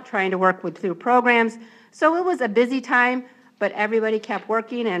in and out, trying to work through programs. So it was a busy time, but everybody kept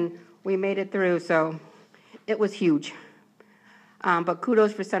working, and we made it through, so it was huge. But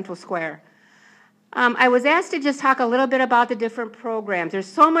kudos for Central Square. I was asked to just talk a little bit about the different programs. There's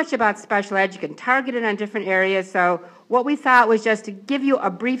so much about special ed. You can target it on different areas, so what we thought was just to give you a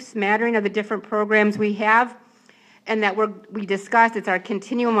brief smattering of the different programs we have and that we discussed. It's our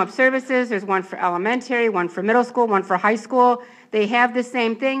continuum of services. There's one for elementary, one for middle school, one for high school. They have the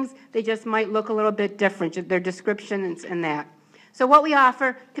same things. They just might look a little bit different, their descriptions and that. So what we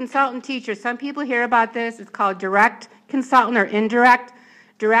offer, consultant teachers. Some people hear about this. It's called direct consultant or indirect.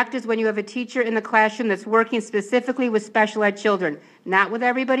 Direct is when you have a teacher in the classroom that's working specifically with special ed children, not with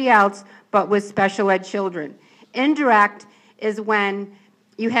everybody else, but with special ed children. Indirect is when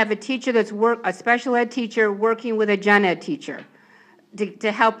you have a teacher a special ed teacher working with a gen ed teacher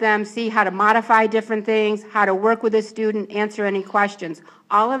to help them see how to modify different things, how to work with a student, answer any questions.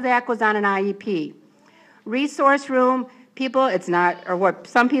 All of that goes on an IEP. Resource room, it's not, or what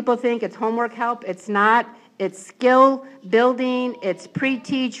some people think, it's homework help. It's not. It's skill building, it's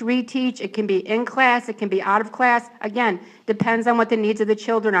pre-teach, reteach, it can be in class, it can be out of class. Again, depends on what the needs of the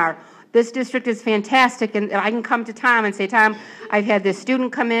children are. This district is fantastic, and I can come to Tom and say, Tom, I've had this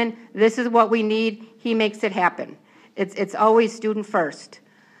student come in, this is what we need, he makes it happen. It's always student first.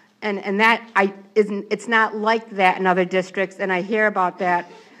 And that it's not like that in other districts, and I hear about that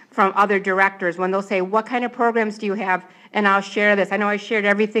from other directors when they'll say, what kind of programs do you have? And I'll share this. I know I shared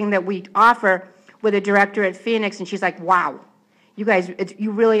everything that we offer with a director at Phoenix, and she's like, wow, you guys, you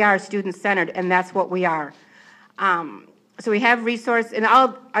really are student-centered, and that's what we are. So we have resource, and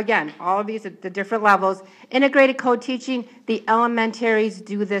all of these at the different levels. Integrated co-teaching, the elementaries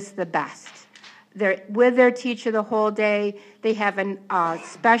do this the best. They're with their teacher the whole day. They have a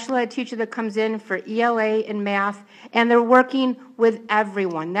special ed teacher that comes in for ELA and math, and they're working with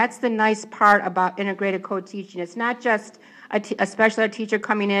everyone. That's the nice part about integrated co-teaching. It's not just a special ed teacher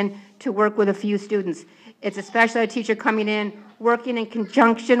coming in to work with a few students. It's a special ed teacher coming in, working in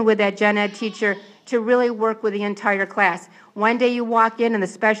conjunction with that gen ed teacher to really work with the entire class. One day you walk in and the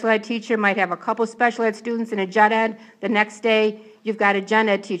special ed teacher might have a couple special ed students in a gen ed. The next day you've got a gen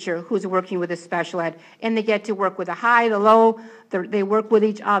ed teacher who's working with a special ed, and they get to work with the high, the low, they work with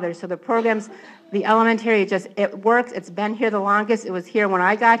each other. So the programs, the elementary, it works. It's been here the longest. It was here when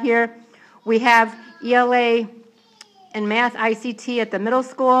I got here. We have ELA and math ICT at the middle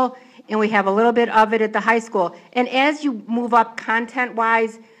school, and we have a little bit of it at the high school. And as you move up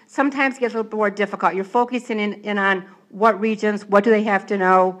content-wise, sometimes it gets a little bit more difficult. You're focusing in on what regions, what do they have to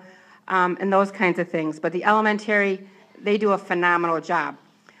know, and those kinds of things. But the elementary, they do a phenomenal job.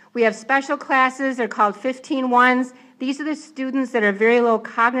 We have special classes. They're called 15-1s. These are the students that are very low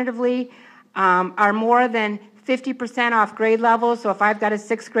cognitively, are more than 50% off grade level. So if I've got a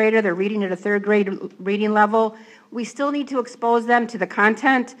 6th grader, they're reading at a 3rd grade reading level. We still need to expose them to the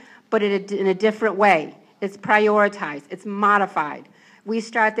content, but in a different way. It's prioritized. It's modified. We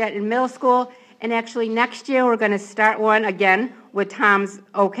start that in middle school, and actually next year we're going to start one again with Tom's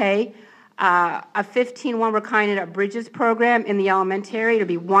okay. A 15-1, we're calling it a Bridges program in the elementary. It'll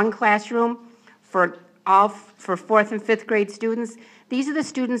be one classroom for fourth and fifth grade students. These are the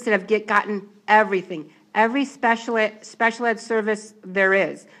students that have gotten everything, every special ed service there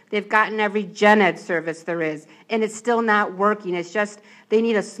is. They've gotten every gen ed service there is, and it's still not working. It's just they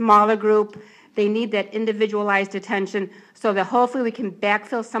need a smaller group. They need that individualized attention so that hopefully we can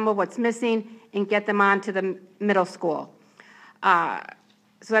backfill some of what's missing and get them on to the middle school.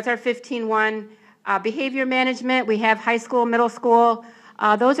 So that's our 15-1. Behavior management, we have high school, middle school.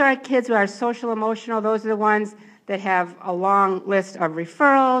 Those are our kids who are social emotional. Those are the ones that have a long list of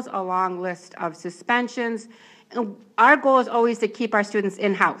referrals, a long list of suspensions. And our goal is always to keep our students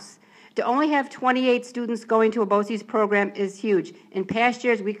in-house. To only have 28 students going to a BOCES program is huge. In past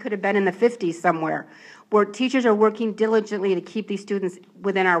years, we could have been in the 50s somewhere, where teachers are working diligently to keep these students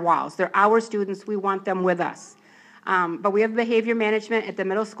within our walls. They're our students. We want them with us. But we have behavior management at the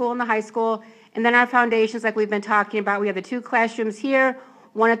middle school and the high school. And then our foundations, like we've been talking about, we have the 2 classrooms here,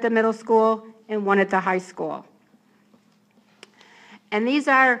 one at the middle school and one at the high school. And these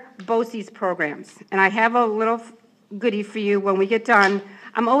are BOCES programs. And I have a little goodie for you when we get done.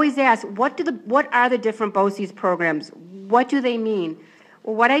 I'm always asked, what are the different BOCES programs? What do they mean?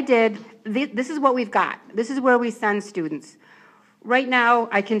 Well, what I did, this is what we've got. This is where we send students. Right now,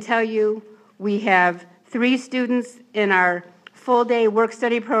 I can tell you we have 3 students in our full-day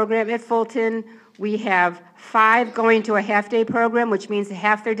work-study program at Fulton. We have 5 going to a half-day program, which means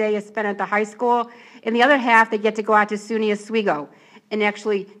half their day is spent at the high school, and the other half they get to go out to SUNY Oswego and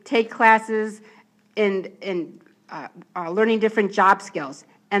actually take classes in learning different job skills,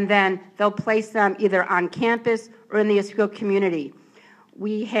 and then they'll place them either on campus or in the Oswego community.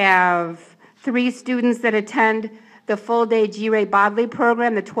 We have 3 students that attend the full-day G. Ray Bodley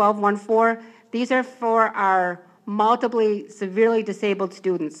program, the 1214. These are for our multiply severely disabled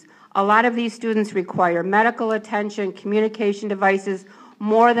students. A lot of these students require medical attention, communication devices,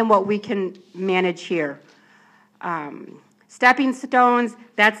 more than what we can manage here. Stepping Stones,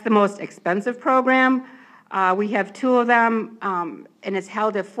 that's the most expensive program. We have 2 of them, and it's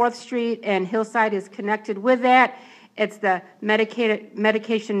held at 4th Street, and Hillside is connected with that. It's the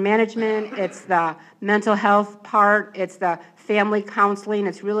medication management, it's the mental health part, it's the family counseling.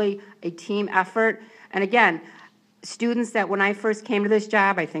 It's really a team effort. And again, students that when I first came to this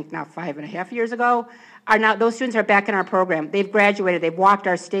job, I think now 5.5 years ago, are now, those students are back in our program. They've graduated, they've walked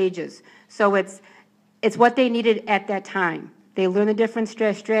our stages. So it's what they needed at that time. They learn the different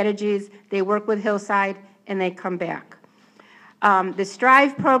strategies, they work with Hillside, and they come back. The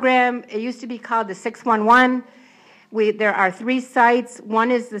Strive program, it used to be called the 611. There are 3 sites. One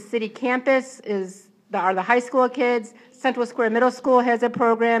is the city campus, are the high school kids. Central Square Middle School has a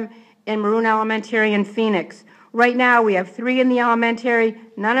program, and Maroon Elementary in Phoenix. Right now, we have 3 in the elementary.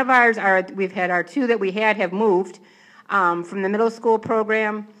 None of ours are, we've had our 2 that we had have moved from the middle school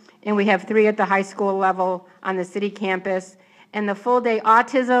program, and we have 3 at the high school level on the city campus. And the full-day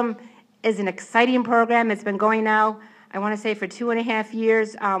autism is an exciting program. It's been going now, I want to say, for 2.5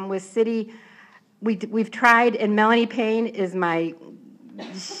 years with city. We've tried, and Melanie Payne is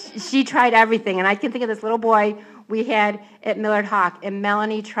she tried everything. And I can think of this little boy we had at Millard Hawk, and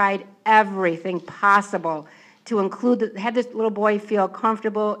Melanie tried everything possible to have this little boy feel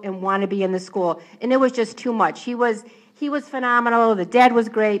comfortable and want to be in the school. And it was just too much. He was phenomenal. The dad was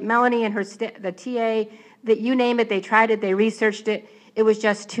great. Melanie and the TA, that you name it, they tried it, they researched it. It was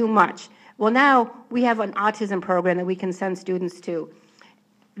just too much. Well, now we have an autism program that we can send students to.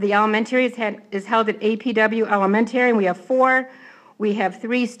 The elementary is held at APW Elementary, and we have 4. We have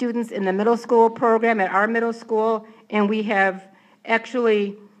 3 students in the middle school program at our middle school, and we have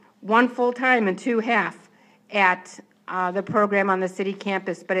actually 1 full-time and 2 half at the program on the city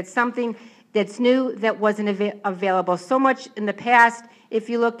campus. But it's something that's new that wasn't available. So much in the past, if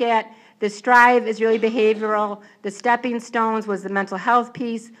you look at the Strive is really behavioral. The Stepping Stones was the mental health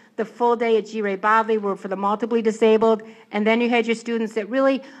piece. The full day at G. Ray Bodley were for the multiply disabled. And then you had your students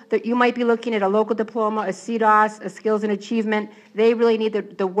that you might be looking at a local diploma, a CDOS, a skills and achievement. They really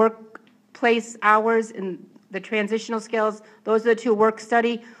need the workplace hours and the transitional skills. Those are the 2 work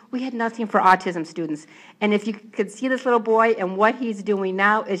study. We had nothing for autism students. And if you could see this little boy and what he's doing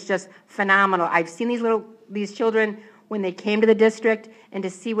now, is just phenomenal. I've seen these children when they came to the district, and to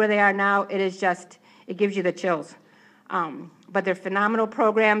see where they are now, it gives you the chills. But they're phenomenal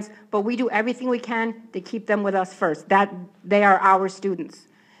programs, but we do everything we can to keep them with us first. They are our students.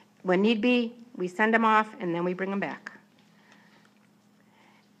 When need be, we send them off, and then we bring them back.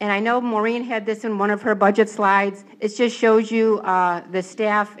 And I know Maureen had this in one of her budget slides. It just shows you the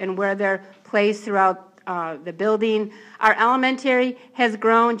staff and where they're placed throughout the building. Our elementary has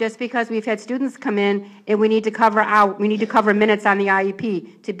grown just because we've had students come in and we need to cover minutes on the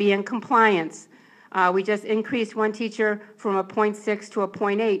IEP to be in compliance. We just increased one teacher from a 0.6 to a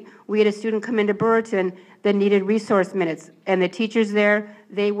 0.8. We had a student come into Brewerton that needed resource minutes, and the teachers there,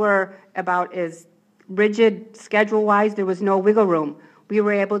 they were about as rigid schedule-wise. There was no wiggle room. We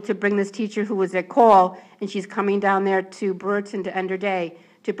were able to bring this teacher who was at Cole, and she's coming down there to Brewerton to end her day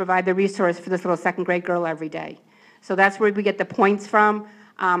to provide the resource for this little second grade girl every day. So that's where we get the points from.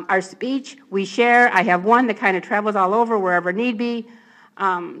 Our speech, we share. I have one that kind of travels all over wherever need be.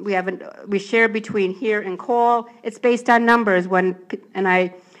 We share between here and Cole. It's based on numbers.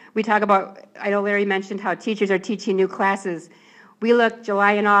 We talk about, I know Larry mentioned how teachers are teaching new classes. We look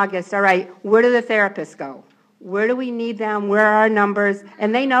July and August, all right, where do the therapists go? Where do we need them? Where are our numbers?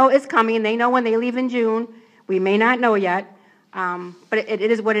 And they know it's coming. They know when they leave in June. We may not know yet, but it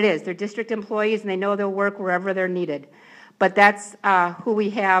is what it is. They're district employees, and they know they'll work wherever they're needed. But that's who we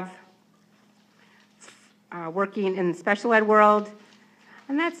have working in the special ed world,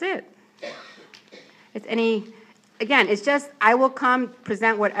 and that's it. It's just, I will come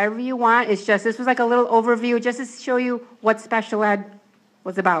present whatever you want. It's just, this was like a little overview just to show you what special ed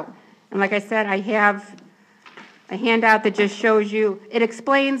was about. And like I said, I have a handout that just shows you, it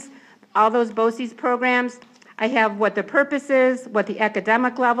explains all those BOCES programs. I have what the purpose is, what the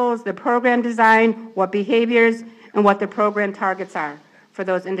academic levels, the program design, what behaviors, and what the program targets are for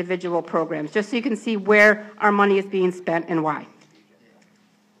those individual programs, just so you can see where our money is being spent and why.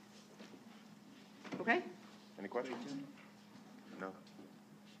 Okay? Any questions? No?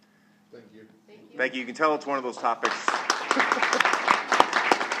 Thank you. Thank you. You can tell it's one of those topics.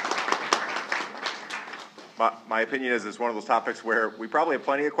 My opinion is it's one of those topics where we probably have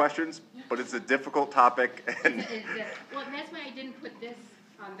plenty of questions, but it's a difficult topic. Well, that's why I didn't put this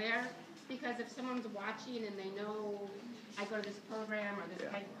on there, because if someone's watching and they know I go to this program or this,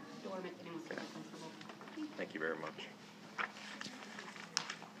 I don't want to make anyone feel uncomfortable. Thank you very much.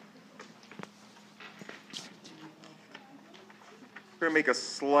 We're going to make a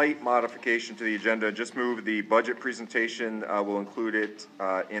slight modification to the agenda. Just move the budget presentation. We'll include it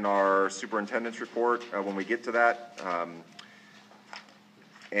in our superintendent's report when we get to that.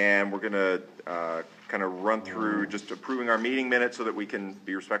 And we're going to kind of run through just approving our meeting minutes so that we can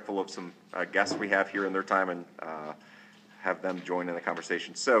be respectful of some guests we have here in their time and have them join in the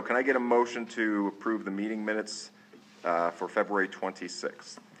conversation. So can I get a motion to approve the meeting minutes for February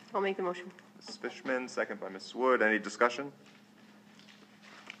 26th? I'll make the motion. Mrs. Fishman, second by Ms. Wood. Any discussion?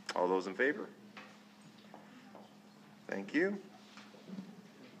 All those in favor? Thank you.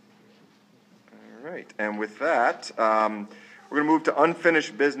 All right, and with that, we're going to move to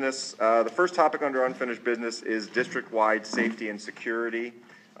unfinished business. The first topic under unfinished business is district-wide safety and security.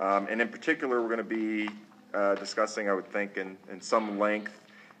 And in particular, we're going to be discussing, I would think, in some length,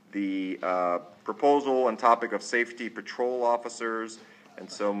 the proposal and topic of safety patrol officers. And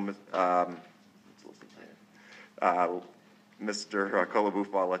so, Mr.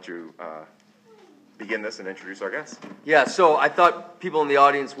 Kolobufa, I'll let you begin this and introduce our guests. Yeah, so I thought people in the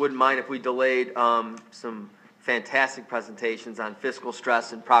audience wouldn't mind if we delayed some fantastic presentations on fiscal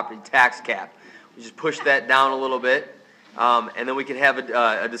stress and property tax cap. We just push that down a little bit, and then we can have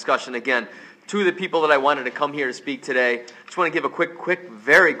a discussion again. Two of the people that I wanted to come here to speak today, just want to give a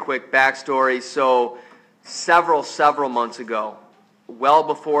very quick backstory. So several months ago, well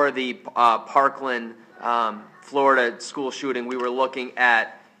before the Parkland, Florida school shooting, we were looking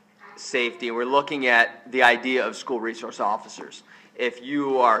at safety, and we're looking at the idea of school resource officers. If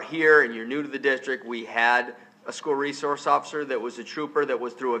you are here and you're new to the district, we had a school resource officer that was a trooper that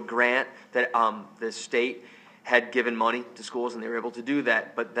was through a grant that the state had given money to schools, and they were able to do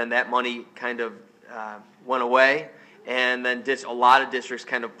that. But then that money kind of went away, and then a lot of districts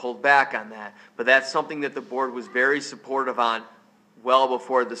kind of pulled back on that. But that's something that the board was very supportive on well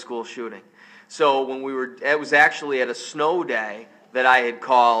before the school shooting. So when it was actually at a snow day that I had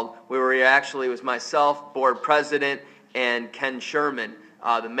called. It was myself, board president, and Ken Sherman,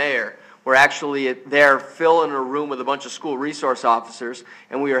 the mayor. We're actually there filling a room with a bunch of school resource officers,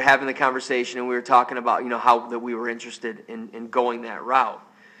 and we were having the conversation, and we were talking about, how that we were interested in going that route.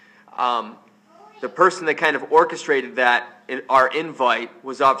 The person that kind of orchestrated that, our invite,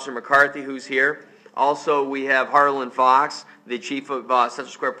 was Officer McCarthy, who's here. Also, we have Harlan Fox, the chief of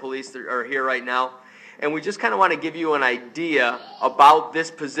Central Square Police, that are here right now. And we just kind of want to give you an idea about this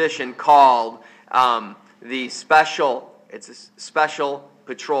position called it's a special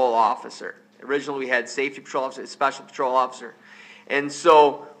patrol officer. Originally we had safety patrol officer, special patrol officer. And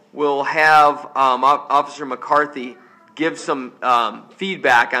so we'll have Officer McCarthy give some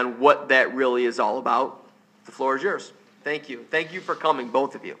feedback on what that really is all about, the floor is yours. Thank you. Thank you for coming,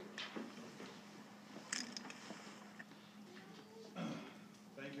 both of you.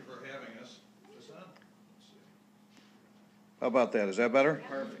 Thank you for having us. Is this on? Let's see. How about that? Is that better?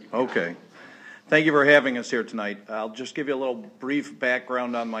 Perfect. Okay. Thank you for having us here tonight. I'll just give you a little brief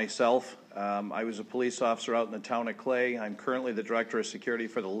background on myself. I was a police officer out in the town of Clay. I'm currently the Director of Security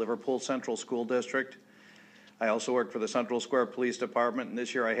for the Liverpool Central School District. I also work for the Central Square Police Department, and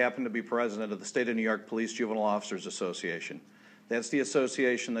this year I happen to be president of the State of New York Police Juvenile Officers Association. That's the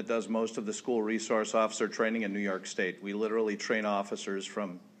association that does most of the school resource officer training in New York State. We literally train officers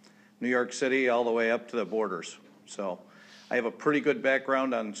from New York City all the way up to the borders. So I have a pretty good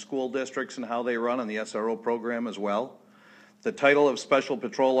background on school districts and how they run on the SRO program as well. The title of Special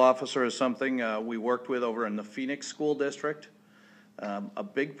Patrol Officer is something we worked with over in the Phoenix School District. A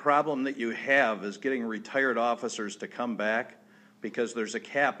big problem that you have is getting retired officers to come back because there's a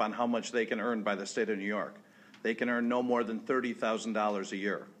cap on how much they can earn by the state of New York. They can earn no more than $30,000 a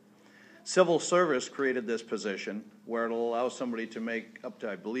year. Civil Service created this position where it'll allow somebody to make up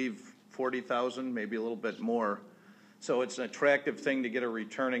to, I believe, $40,000, maybe a little bit more. So it's an attractive thing to get a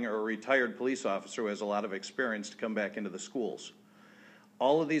returning or a retired police officer who has a lot of experience to come back into the schools.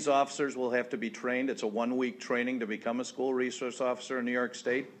 All of these officers will have to be trained. It's a one-week training to become a school resource officer in New York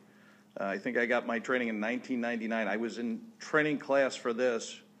State. I think I got my training in 1999. I was in training class for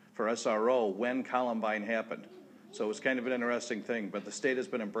this, for SRO, when Columbine happened. So it was kind of an interesting thing, but the state has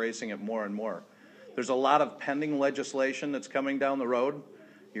been embracing it more and more. There's a lot of pending legislation that's coming down the road.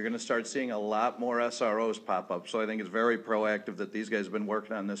 You're going to start seeing a lot more SROs pop up. So I think it's very proactive that these guys have been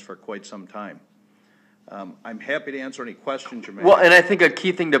working on this for quite some time. I'm happy to answer any questions you may have. Well, and I think a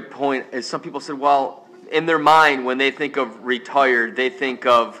key thing to point is some people said, well, in their mind, when they think of retired, they think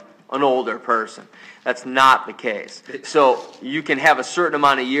of an older person. That's not the case. So you can have a certain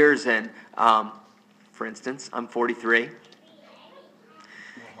amount of years in. For instance, I'm 43.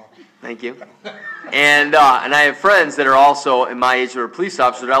 Thank you. And I have friends that are also in my age that are police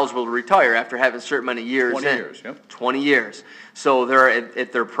officers that are eligible to retire after having a certain amount of years 20 in. years, yep. 20 years. So they're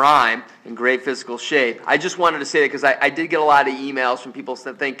at their prime, in great physical shape. I just wanted to say that because I did get a lot of emails from people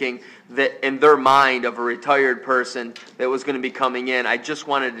thinking that in their mind of a retired person that was going to be coming in. I just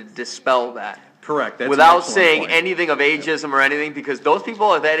wanted to dispel that. Correct. That's without saying anything of ageism or anything, because those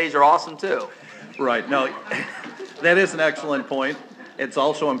people at that age are awesome too. Right. No, that is an excellent point. It's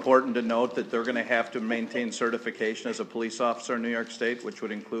also important to note that they're going to have to maintain certification as a police officer in New York State, which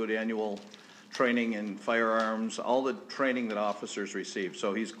would include annual training in firearms, all the training that officers receive.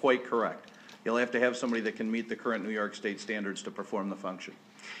 So he's quite correct. You'll have to have somebody that can meet the current New York State standards to perform the function.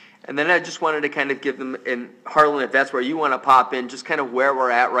 And then I just wanted to kind of give them, and Harlan, if that's where you want to pop in, just kind of where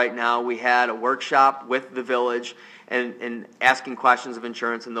we're at right now. We had a workshop with the village and asking questions of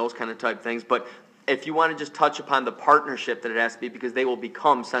insurance and those kind of type things. But if you want to just touch upon the partnership that it has to be, because they will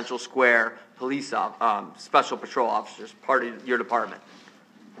become Central Square police special patrol officers, part of your department.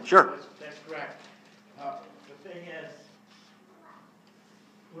 Sure. That's correct. The thing is,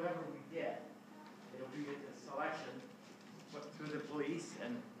 whoever we get, it'll be a selection through the police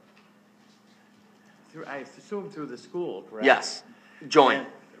and through, I assume, through the school, correct? Yes. Joint. And,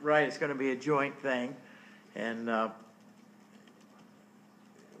 right. It's going to be a joint thing, and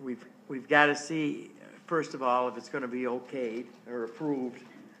we've got to see, first of all, if it's going to be okayed or approved,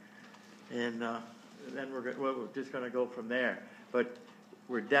 and then we're just going to go from there. But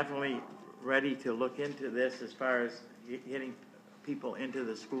we're definitely ready to look into this as far as getting people into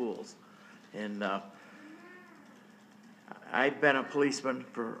the schools. And I've been a policeman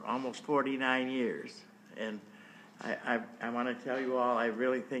for almost 49 years, and I want to tell you all, I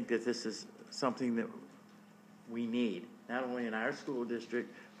really think that this is something that we need, not only in our school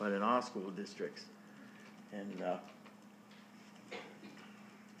district, but in all school districts. And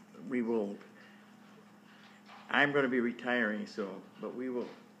we will, I'm going to be retiring soon, but we will,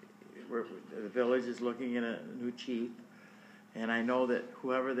 the village is looking at a new chief, and I know that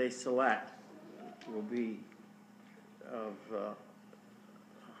whoever they select will be of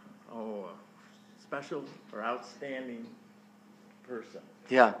special or outstanding person.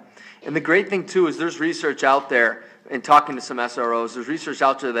 Yeah. And the great thing, too, is there's research out there, and talking to some SROs, there's research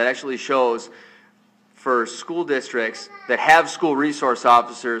out there that actually shows for school districts that have school resource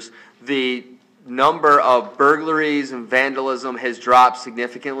officers, the number of burglaries and vandalism has dropped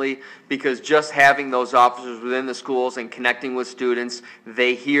significantly because just having those officers within the schools and connecting with students,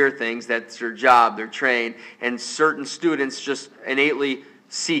 they hear things, that's their job, they're trained, and certain students just innately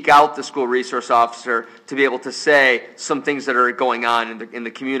seek out the school resource officer to be able to say some things that are going on in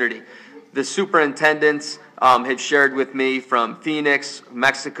the community. the superintendents had shared with me from Phoenix,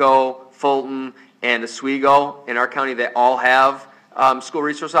 Mexico, Fulton, and Oswego in our county that all have school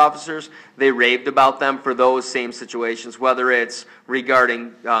resource officers. They raved about them for those same situations, whether it's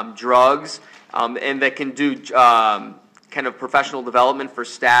regarding drugs, and that can do kind of professional development for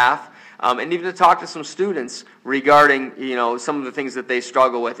staff, and even to talk to some students regarding, you know, some of the things that they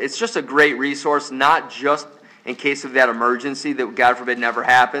struggle with. It's just a great resource, not just in case of that emergency that, God forbid, never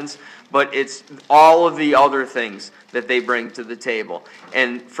happens, but it's all of the other things that they bring to the table.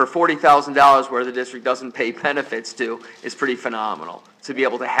 And for $40,000 where the district doesn't pay benefits to is pretty phenomenal to be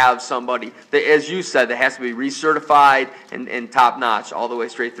able to have somebody that, as you said, that has to be recertified and top-notch all the way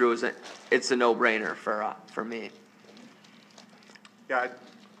straight through. It's a no-brainer for me. Yeah,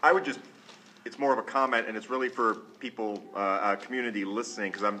 I would just, it's more of a comment, and it's really for people, community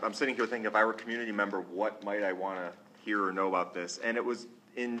listening, because I'm sitting here thinking if I were a community member, what might I want to hear or know about this? And it was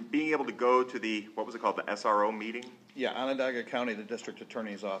in being able to go to the, what was it called, the SRO meeting? Yeah, Onondaga County, the District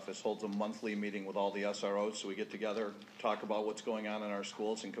Attorney's Office holds a monthly meeting with all the SROs, so we get together, talk about what's going on in our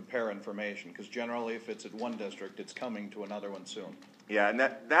schools, and compare information, because generally if it's at one district, it's coming to another one soon. Yeah, and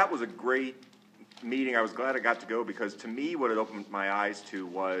that was a great meeting. I was glad I got to go, because to me what it opened my eyes to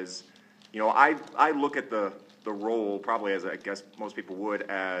was, you know, I look at the role, probably as I guess most people would,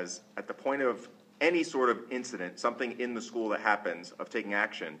 as at the point of any sort of incident, something in the school that happens, of taking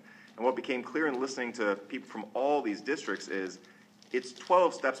action. And what became clear in listening to people from all these districts is it's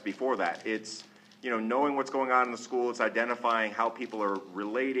 12 steps before that. It's, you know, knowing what's going on in the school, it's identifying how people are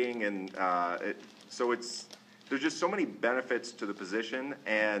relating, and so there's just so many benefits to the position.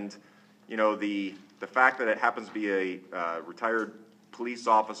 And, you know, the fact that it happens to be a retired police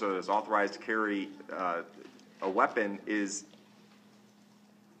officer that's authorized to carry a weapon is,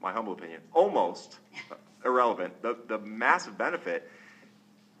 my humble opinion, almost irrelevant. The massive benefit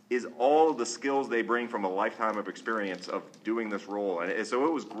is all the skills they bring from a lifetime of experience of doing this role. And so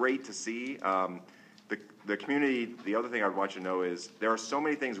it was great to see. The community, the other thing I would want you to know is there are so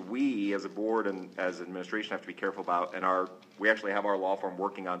many things we as a board and as administration have to be careful about, and we actually have our law firm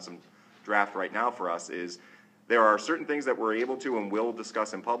working on some draft right now for us. Is there are certain things that we're able to and will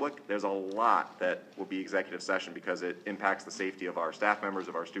discuss in public. There's a lot that will be executive session because it impacts the safety of our staff members,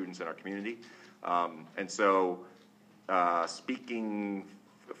 of our students, and our community. And so speaking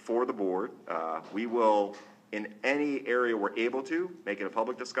for the board, we will, in any area we're able to, make it a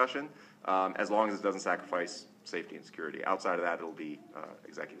public discussion, as long as it doesn't sacrifice safety and security. Outside of that, it'll be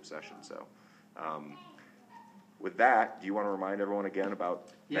executive session. So with that, do you want to remind everyone again about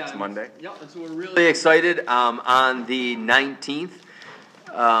next Monday? Yeah, and so we're really excited. On the 19th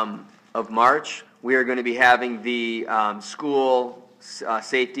of March, we are going to be having the school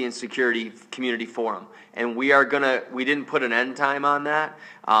safety and security community forum. And we didn't put an end time on that.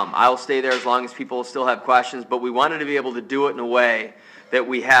 I'll stay there as long as people still have questions, but we wanted to be able to do it in a way that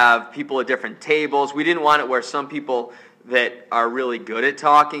we have people at different tables. We didn't want it where some people that are really good at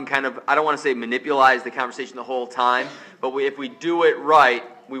talking kind of, I don't want to say monopolize the conversation the whole time, but if we do it right,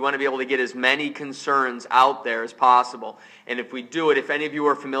 we want to be able to get as many concerns out there as possible. And if we do it, if any of you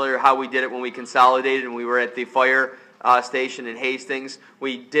are familiar how we did it when we consolidated and we were at the fire station in Hastings,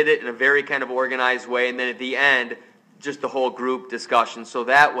 we did it in a very kind of organized way, and then at the end, just the whole group discussion. So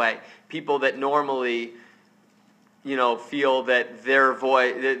that way, people that normally, you know, feel that their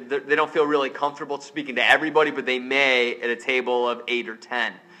voice, they don't feel really comfortable speaking to everybody, but they may at a table of 8 or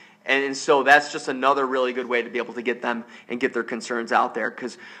 10. And so that's just another really good way to be able to get them and get their concerns out there.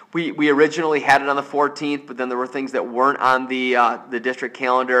 Because we originally had it on the 14th, but then there were things that weren't on the district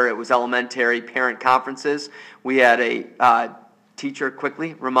calendar. It was elementary parent conferences. We had a teacher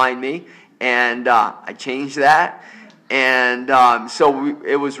quickly remind me, and I changed that. And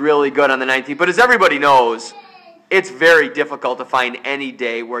it was really good on the 19th. But as everybody knows, it's very difficult to find any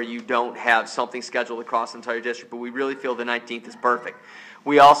day where you don't have something scheduled across the entire district. But we really feel the 19th is perfect.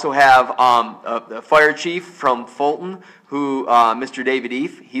 We also have the fire chief from Fulton, who Mr. David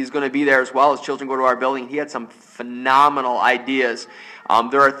Eef. He's going to be there as well as children go to our building. He had some phenomenal ideas.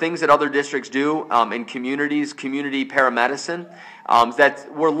 There are things that other districts do in communities, community paramedicine, that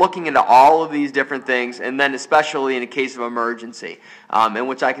we're looking into all of these different things, and then especially in a case of emergency, in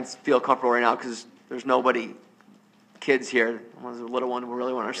which I can feel comfortable right now because there's nobody, kids here, the little one who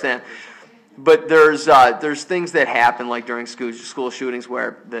really want to understand. But there's things that happen like during school shootings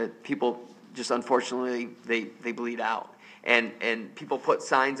where the people just unfortunately they bleed out, and people put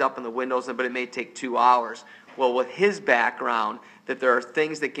signs up in the windows, but it may take 2 hours. Well, with his background, that there are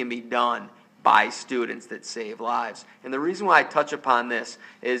things that can be done by students that save lives. And the reason why I touch upon this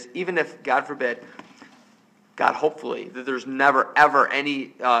is even if, God forbid, God hopefully, that there's never ever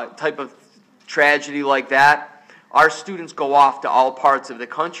any type of tragedy like that, our students go off to all parts of the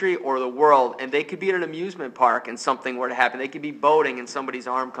country or the world, and they could be at an amusement park and something were to happen. They could be boating and somebody's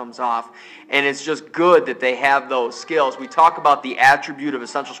arm comes off. And it's just good that they have those skills. We talk about the attribute of a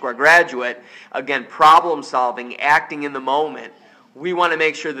Central Square graduate, again, problem solving, acting in the moment. We want to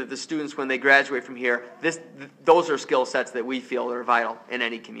make sure that the students, when they graduate from here, those are skill sets that we feel are vital in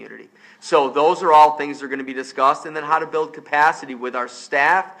any community. So those are all things that are going to be discussed, and then how to build capacity with our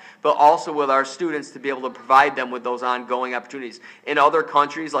staff, but also with our students to be able to provide them with those ongoing opportunities. In other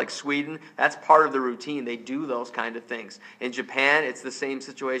countries like Sweden, that's part of the routine. They do those kind of things. In Japan, it's the same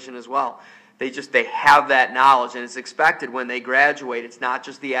situation as well. They have that knowledge, and it's expected when they graduate. It's not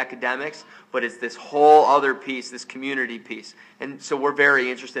just the academics, but it's this whole other piece, this community piece. And so we're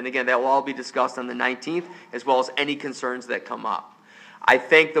very interested. And again, that will all be discussed on the 19th, as well as any concerns that come up. I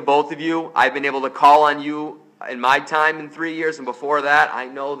thank the both of you. I've been able to call on you in my time in 3 years, and before that, I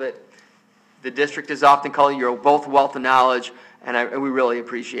know that the district is often calling you. You're both a wealth of knowledge, and we really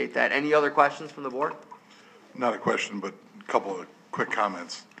appreciate that. Any other questions from the board? Not a question, but a couple of quick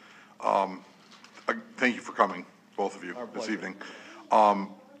comments. Thank you for coming, both of you, this evening.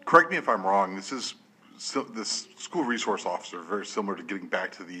 Correct me if I'm wrong. This school resource officer, very similar to getting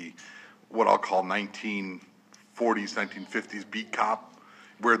back to what I'll call 1940s, 1950s beat cop,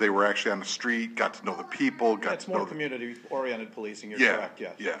 where they were actually on the street, got to know the people, It's more community-oriented policing. You're correct.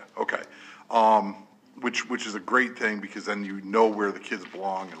 Yes. Yeah. Okay. Which is a great thing, because then you know where the kids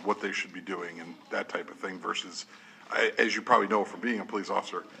belong and what they should be doing and that type of thing, versus, as you probably know from being a police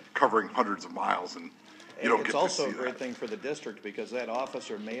officer, covering hundreds of miles, and you don't get to see that. It's also a great thing for the district, because that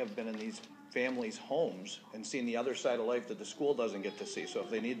officer may have been in these families' homes and seen the other side of life that the school doesn't get to see. So if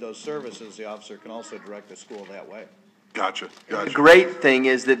they need those services, the officer can also direct the school that way. Gotcha. The great thing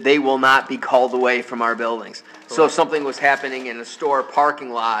is that they will not be called away from our buildings. Correct. So if something was happening in a store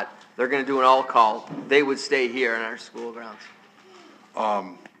parking lot, they're going to do an all-call. They would stay here in our school grounds.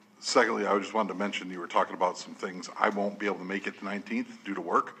 Secondly, I just wanted to mention, you were talking about some things. I won't be able to make it the 19th due to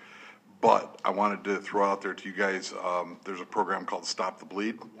work, but I wanted to throw out there to you guys, there's a program called Stop the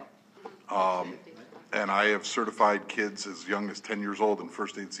Bleed. And I have certified kids as young as 10 years old in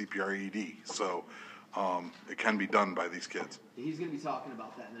first aid CPR ED. So it can be done by these kids. He's going to be talking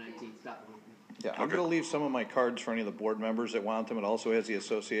about that in the 19th. Stop the Bleed. Yeah, I'm going to leave some of my cards for any of the board members that want them. It also has the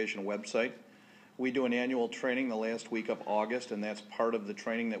association website. We do an annual training the last week of August, and that's part of the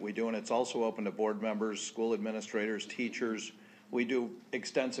training that we do, and it's also open to board members, school administrators, teachers. We do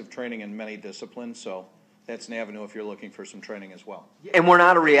extensive training in many disciplines, so that's an avenue if you're looking for some training as well. And we're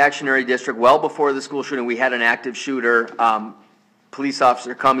not a reactionary district. Well before the school shooting, we had an active shooter, police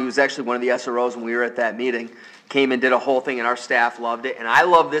officer come. He was actually one of the SROs when we were at that meeting. Came and did a whole thing, and our staff loved it. And I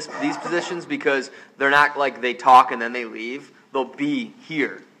love these positions because they're not like they talk and then they leave. They'll be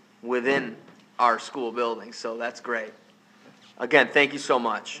here within our school building, so that's great. Again, thank you so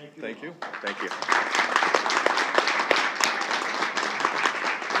much. Thank you. Thank you.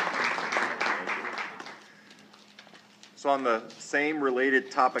 So on the same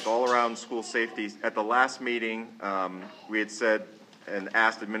related topic all around school safety, at the last meeting, we had said and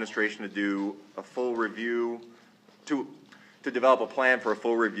asked administration to do a full review, to develop a plan for a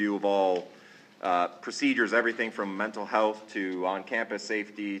full review of all procedures, everything from mental health to on-campus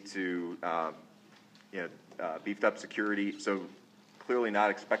safety to beefed up security. So clearly not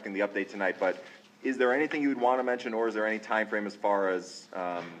expecting the update tonight, but is there anything you would want to mention, or is there any time frame as far as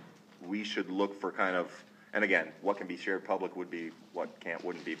we should look for kind of, and again, what can be shared public would be, what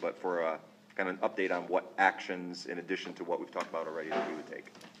wouldn't be, but for kind of an update on what actions, in addition to what we've talked about already, that we would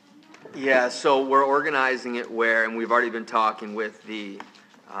take? Yeah, so we're organizing it where, and we've already been talking with the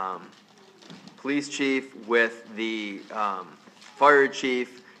police chief, with the fire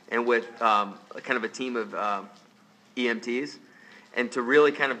chief, and with kind of a team of EMTs, and to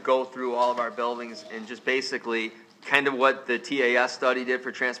really kind of go through all of our buildings and just basically kind of what the TAS study did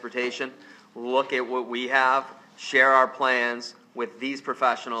for transportation, look at what we have, share our plans with these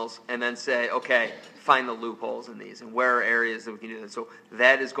professionals, and then say, okay, find the loopholes in these and where are areas that we can do that. So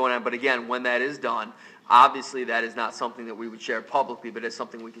that is going on. But again, when that is done, obviously that is not something that we would share publicly, but it's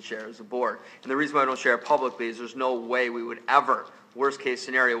something we can share as a board. And the reason why I don't share it publicly is there's no way we would ever, worst case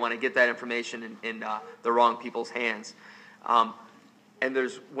scenario, want to get that information in the wrong people's hands. And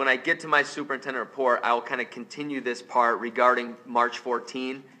when I get to my superintendent report, I will kind of continue this part regarding March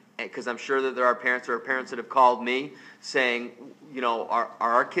 14, because I'm sure that there are parents that have called me saying, are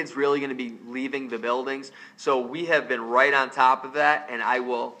our kids really going to be leaving the buildings? So we have been right on top of that, and I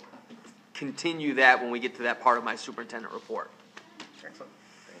will continue that when we get to that part of my superintendent report. Excellent.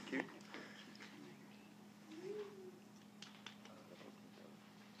 Thank you.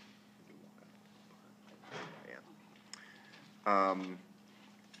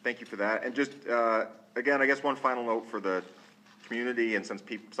 Thank you for that. And just, again, I guess one final note for the community, and since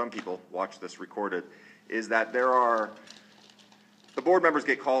some people watch this recorded, is that the board members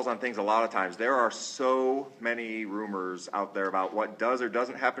get calls on things a lot of times. There are so many rumors out there about what does or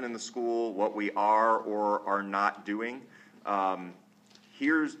doesn't happen in the school, what we are or are not doing.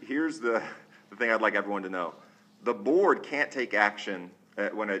 Here's the thing I'd like everyone to know. The board can't take action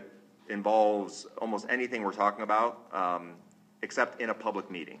when it involves almost anything we're talking about, except in a public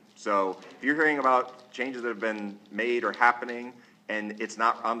meeting. So if you're hearing about changes that have been made or happening and it's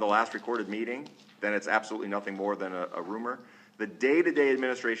not on the last recorded meeting, then it's absolutely nothing more than a rumor. The day-to-day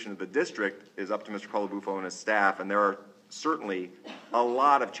administration of the district is up to Mr. Colabufo and his staff, and there are certainly a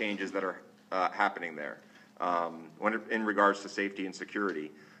lot of changes that are happening there in regards to safety and security.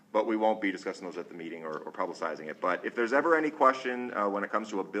 But we won't be discussing those at the meeting or publicizing it. But if there's ever any question when it comes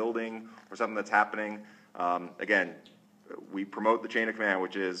to a building or something that's happening, again, we promote the chain of command,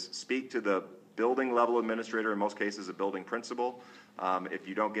 which is speak to the building level administrator, in most cases a building principal. If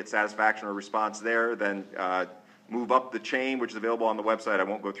you don't get satisfaction or response there, then move up the chain, which is available on the website. I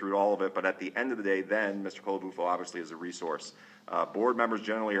won't go through all of it, but at the end of the day, then Mr. Colabufo obviously is a resource. Board members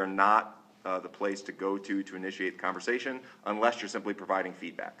generally are not the place to go to initiate the conversation unless you're simply providing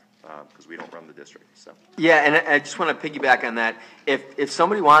feedback, because we don't run the district. So. Yeah, and I just want to piggyback on that. If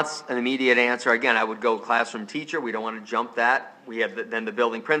somebody wants an immediate answer, again, I would go classroom teacher. We don't want to jump that. We have then the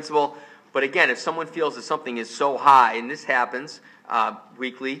building principal. But again, if someone feels that something is so high, and this happens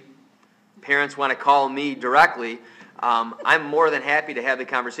weekly, parents want to call me directly, I'm more than happy to have the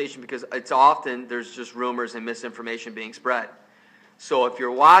conversation because it's often there's just rumors and misinformation being spread. So if you're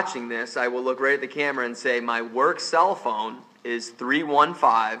watching this, I will look right at the camera and say my work cell phone is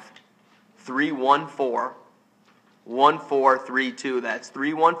 315-314-1432. That's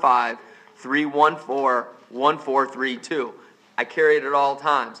 315-314-1432. I carry it at all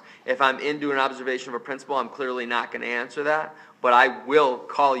times. If I'm in doing an observation of a principal, I'm clearly not going to answer that, but I will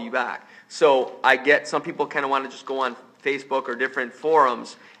call you back. So I get some people kind of want to just go on Facebook or different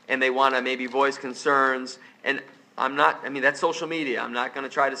forums, and they want to maybe voice concerns, and I'm not, I mean, that's social media. I'm not going to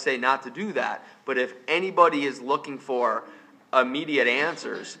try to say not to do that, but if anybody is looking for immediate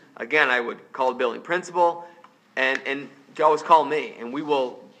answers, again, I would call the building principal, and you can always call me, and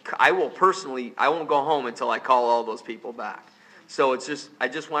I will personally, I won't go home until I call all those people back. So it's just, I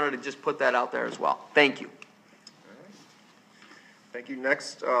just wanted to just put that out there as well. Thank you. Thank you.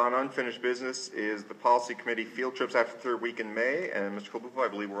 Next on unfinished business is the policy committee field trips after the third week in May. And Mr. Colabufo, I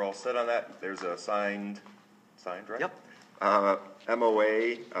believe we're all set on that. There's a signed, right? Yep.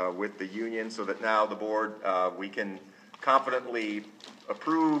 MOA with the union, so that now the board, we can confidently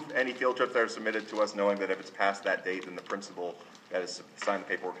approve any field trips that are submitted to us, knowing that if it's past that date, then the principal that has signed the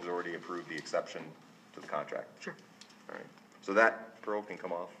paperwork has already approved the exception to the contract. Sure. All right. So that pearl can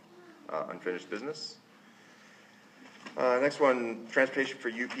come off unfinished business. Next one, transportation for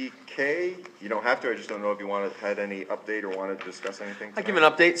UPK. You don't have to. I just don't know if you had any update or wanted to discuss anything tonight. I'll give an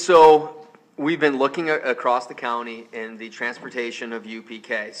update. So we've been looking across the county in the transportation of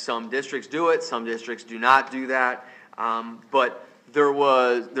UPK. Some districts do it. Some districts do not do that. But there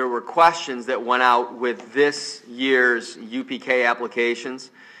were questions that went out with this year's UPK applications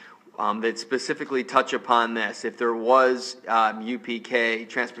that specifically touch upon this. If there was UPK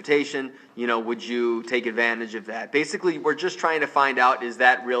transportation, would you take advantage of that? Basically, we're just trying to find out, is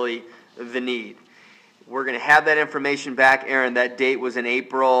that really the need? We're going to have that information back, Aaron. That date was in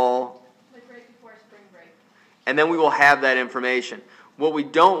April. Like right before spring break. And then we will have that information. What we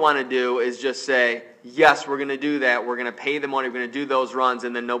don't want to do is just say, yes, we're going to do that. We're going to pay the money. We're going to do those runs,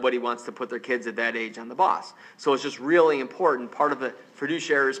 and then nobody wants to put their kids at that age on the bus. So it's just really important. Part of the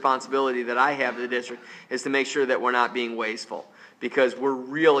fiduciary responsibility that I have in the district is to make sure that we're not being wasteful, because we're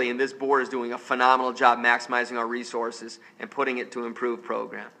really, and this board is doing a phenomenal job maximizing our resources and putting it to improve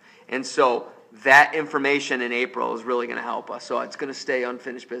program. And so that information in April is really going to help us. So it's going to stay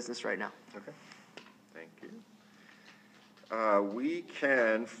unfinished business right now. Okay. Thank you. We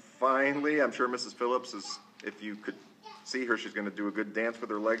can finally, I'm sure Mrs. Phillips is, if you could see her, she's going to do a good dance with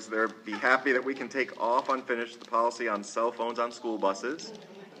her legs there. Be happy that we can take off unfinished the policy on cell phones on school buses.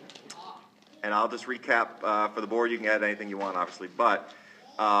 And I'll just recap for the board. You can add anything you want, obviously. But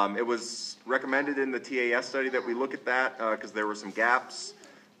it was recommended in the TAS study that we look at that because there were some gaps.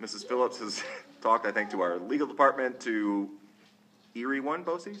 Mrs. Phillips has talked, I think, to our legal department, to Erie One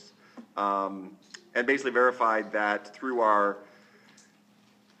BOCES, and basically verified that through our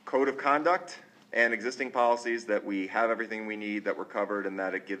code of conduct and existing policies that we have everything we need, that we're covered, and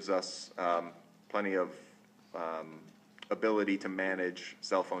that it gives us plenty of ability to manage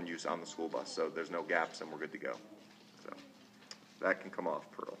cell phone use on the school bus. So there's no gaps, and we're good to go. So that can come off,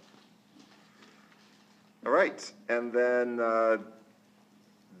 Pearl. All right, and then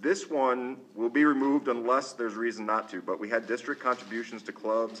this one will be removed unless there's reason not to, but we had district contributions to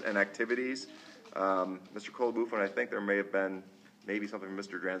clubs and activities. Mr. Colabufo, and I think there may have been maybe something from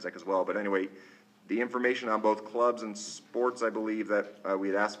Mr. Dranzak as well, but anyway, the information on both clubs and sports, I believe, that we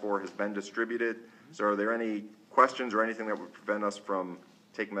had asked for has been distributed. So are there any questions or anything that would prevent us from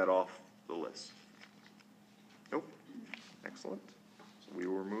taking that off the list? Nope. Excellent. So we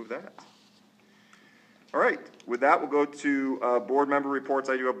will remove that. All right. With that, we'll go to board member reports.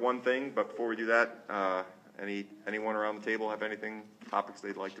 I do have one thing, but before we do that, anyone around the table have anything, topics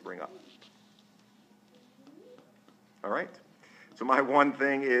they'd like to bring up? All right. So my one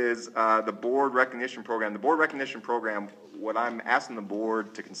thing is the board recognition program. The board recognition program, what I'm asking the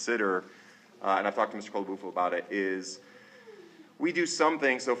board to consider, and I've talked to Mr. Colabufo about it, is we do some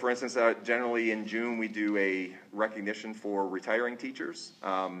things. So for instance, generally in June we do a recognition for retiring teachers,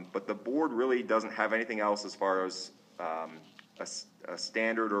 but the board really doesn't have anything else as far as a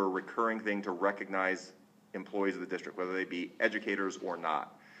standard or a recurring thing to recognize employees of the district, whether they be educators or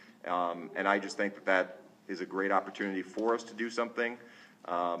not. And I just think that is a great opportunity for us to do something.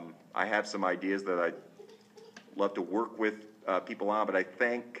 I have some ideas that I'd love to work with people on, but I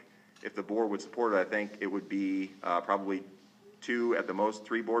think if the board would support it, I think it would be probably 2, at the most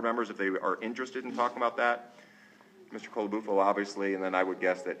 3 board members if they are interested in talking about that. Mr. Colabufo, obviously, and then I would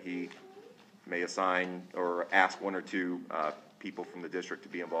guess that he may assign or ask 1 or 2 people from the district to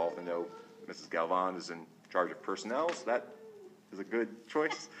be involved. I know Mrs. Galvan is in charge of personnel, so that is a good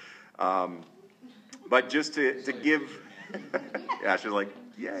choice. But just to give, yeah, she's like,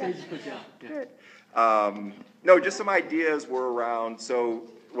 yeah. No, just some ideas were around. So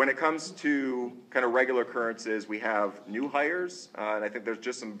when it comes to kind of regular occurrences, we have new hires, and I think there's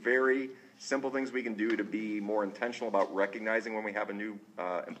just some very simple things we can do to be more intentional about recognizing when we have a new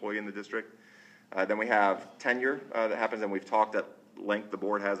employee in the district. Then we have tenure that happens, and we've talked at length, the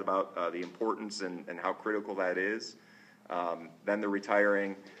board has, about the importance and how critical that is. Then the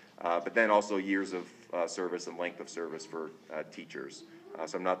retiring, but then also years of service and length of service for teachers.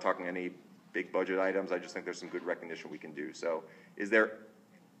 So I'm not talking any big budget items. I just think there's some good recognition we can do. So is there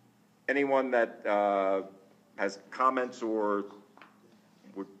anyone that has comments or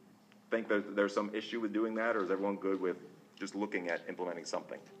would think that there's some issue with doing that, or is everyone good with just looking at implementing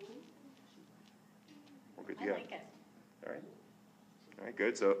something? We're good to go. I like it. All right. All right,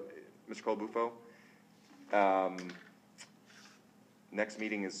 good. So, Mr. Colabufo, next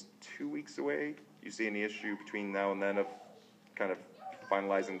meeting is 2 weeks away. Do you see any issue between now and then of kind of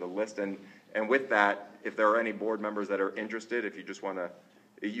finalizing the list? And with that, if there are any board members that are interested, if you just want to,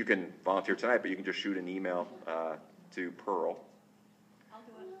 you can volunteer tonight, but you can just shoot an email to Pearl. I'll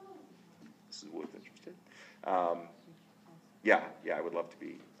do it. This is what's interested. Yeah, I would love to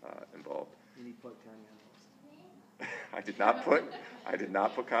be involved. You need to put Connie on the list. I did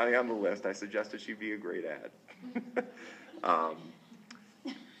not put Connie on the list. I suggested she'd be a great ad.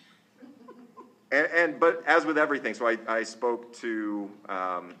 But as with everything, so I spoke to,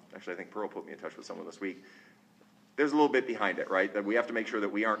 actually I think Pearl put me in touch with someone this week. There's a little bit behind it, right? That we have to make sure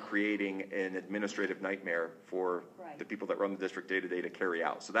that we aren't creating an administrative nightmare for the people that run the district day to day to carry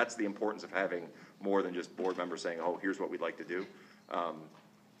out. So that's the importance of having more than just board members saying, oh, here's what we'd like to do,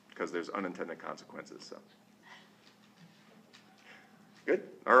 because there's unintended consequences. So good.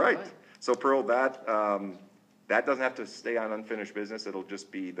 All right. So Pearl, that doesn't have to stay on unfinished business. It'll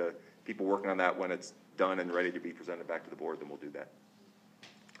just be the people working on that when it's done and ready to be presented back to the board, then we'll do that.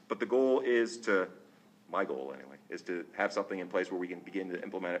 But the goal is to, my goal anyway, is to have something in place where we can begin to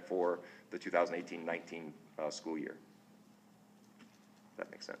implement it for the 2018-19 school year. If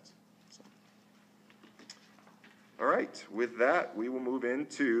that makes sense. So. All right, with that, we will move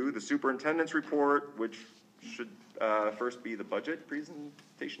into the superintendent's report, which should first be the budget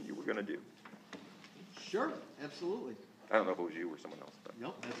presentation you were going to do. Sure, absolutely. I don't know if it was you or someone else. But.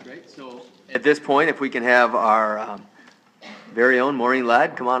 Nope, that's great. So at this point, if we can have our very own Maureen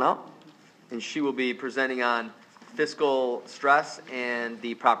Ladd come on up, and she will be presenting on fiscal stress and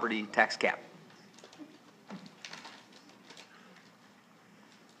the property tax cap.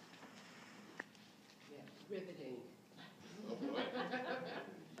 Riveting.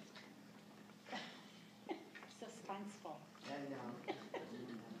 Suspenseful. And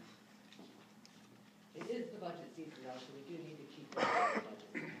it is the budget season though, so we do need to keep the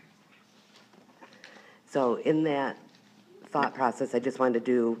budget. So in that thought process, I just wanted to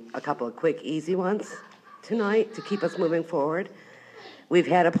do a couple of quick, easy ones tonight to keep us moving forward. We've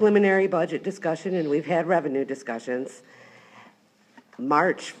had a preliminary budget discussion and we've had revenue discussions.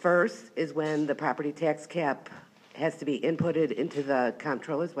 March 1st is when the property tax cap has to be inputted into the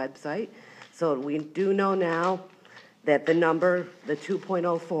comptroller's website. So we do know now that the number, the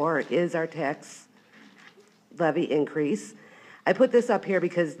 2.04, is our tax levy increase. I put this up here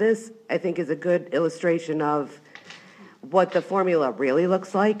because this, I think, is a good illustration of what the formula really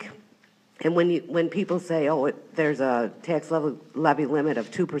looks like. And when people say, oh, there's a tax levy limit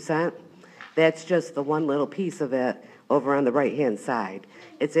of 2%, that's just the one little piece of it over on the right-hand side.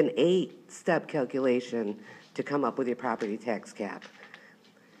 It's an 8-step calculation to come up with your property tax cap.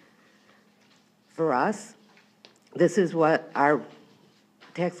 For us, this is what our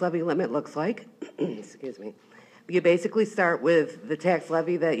tax levy limit looks like. Excuse me. You basically start with the tax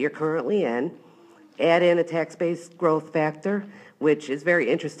levy that you're currently in, add in a tax-based growth factor, which is very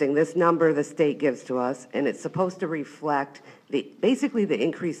interesting. This number the state gives to us, and it's supposed to reflect basically the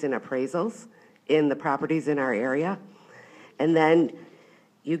increase in appraisals in the properties in our area. And then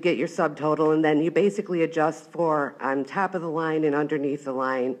you get your subtotal, and then you basically adjust for on top of the line and underneath the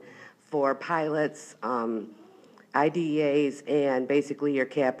line for pilots, IDEAs, and basically your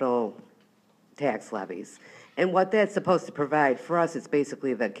capital tax levies. And what that's supposed to provide for us, it's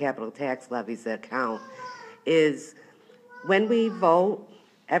basically the capital tax levies that count, is when we vote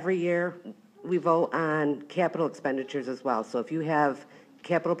every year, we vote on capital expenditures as well. So if you have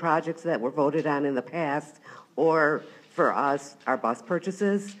capital projects that were voted on in the past, or for us, our bus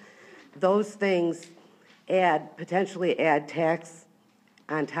purchases, those things potentially add tax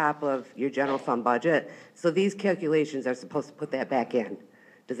on top of your general fund budget. So these calculations are supposed to put that back in.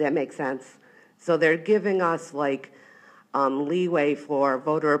 Does that make sense? So they're giving us like leeway for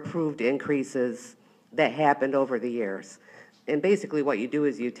voter approved increases that happened over the years. And basically what you do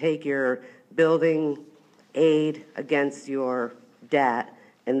is you take your building aid against your debt,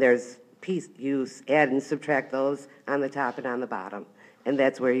 and there's you add and subtract those on the top and on the bottom. And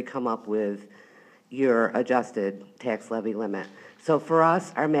that's where you come up with your adjusted tax levy limit. So for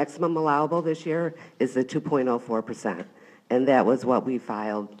us, our maximum allowable this year is the 2.04%. And that was what we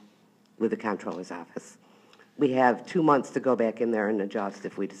filed with the comptroller's office. We have 2 months to go back in there and adjust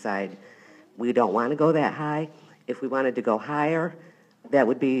if we decide we don't want to go that high. If we wanted to go higher, that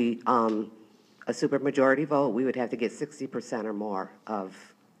would be a supermajority vote. We would have to get 60% or more of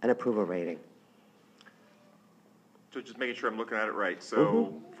an approval rating. So just making sure I'm looking at it right.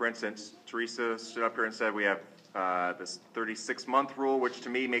 So, for instance, Teresa stood up here and said we have this 36-month rule, which to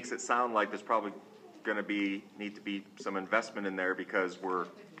me makes it sound like there's probably going to need to be some investment in there because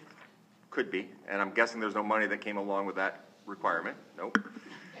could be, and I'm guessing there's no money that came along with that requirement. Nope.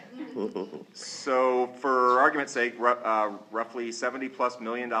 So, for argument's sake, roughly $70+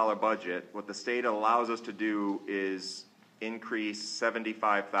 million budget. What the state allows us to do is increase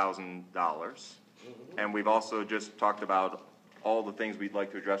 $75,000, and we've also just talked about all the things we'd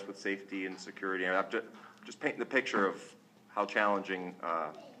like to address with safety and security. And I'm just painting the picture of how challenging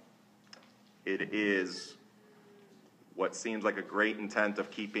it is. What seems like a great intent of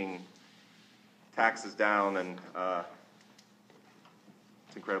keeping taxes down, and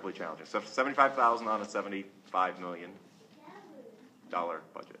it's incredibly challenging. So $75,000 on a $75 million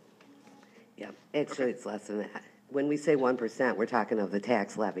budget. Yeah, actually it's less than that. When we say 1%, we're talking of the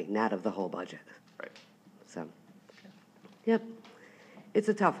tax levy, not of the whole budget. Right. So, yep, it's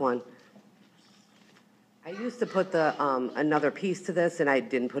a tough one. I used to put the another piece to this, and I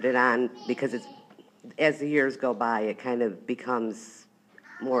didn't put it on because as the years go by, it kind of becomes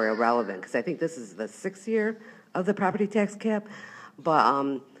more irrelevant because I think this is the 6th year of the property tax cap.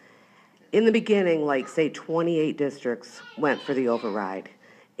 But in the beginning, like say 28 districts went for the override,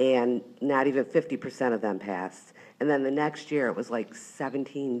 and not even 50% of them passed. And then the next year, it was like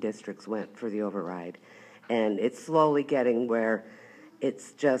 17 districts went for the override. And it's slowly getting where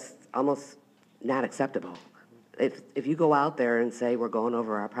it's just almost not acceptable. If you go out there and say we're going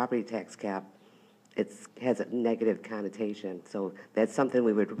over our property tax cap, it has a negative connotation. So that's something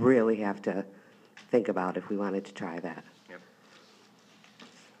we would really have to think about if we wanted to try that. Yep.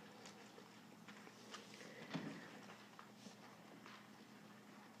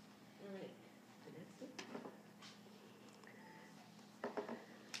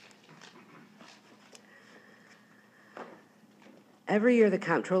 Every year, the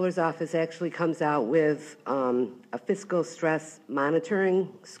comptroller's office actually comes out with a fiscal stress monitoring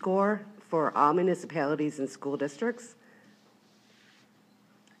score for all municipalities and school districts.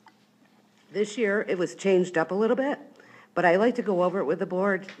 This year, it was changed up a little bit, but I like to go over it with the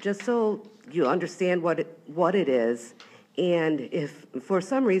board just so you understand what it is. And if for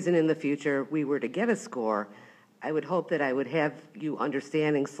some reason in the future we were to get a score, I would hope that I would have you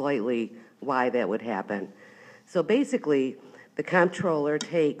understanding slightly why that would happen. So basically, the comptroller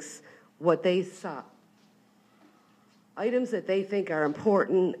takes what they saw. items that they think are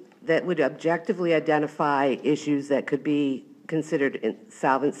important that would objectively identify issues that could be considered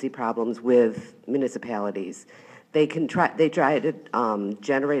insolvency problems with municipalities. They try to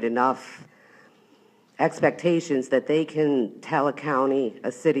generate enough expectations that they can tell a county,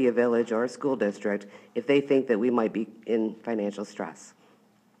 a city, a village, or a school district if they think that we might be in financial stress.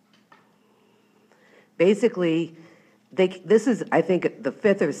 Basically, this is, I think, the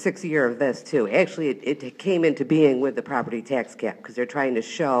 5th or 6th year of this, too. Actually, it came into being with the property tax cap because they're trying to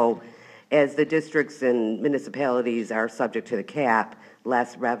show, as the districts and municipalities are subject to the cap,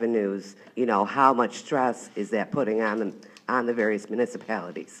 less revenues, you know, how much stress is that putting on the various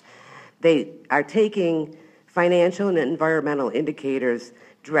municipalities. They are taking financial and environmental indicators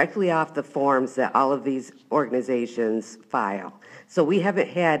directly off the forms that all of these organizations file. So we haven't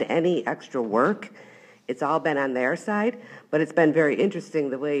had any extra work. It's all been on their side, but it's been very interesting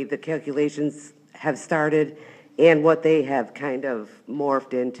the way the calculations have started and what they have kind of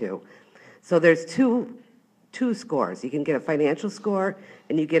morphed into. So there's two scores. You can get a financial score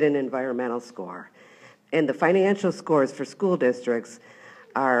and you get an environmental score. And the financial scores for school districts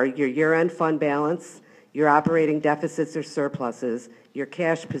are your year-end fund balance, your operating deficits or surpluses, your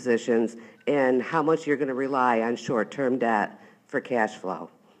cash positions, and how much you're going to rely on short-term debt for cash flow.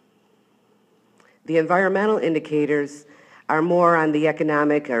 The environmental indicators are more on the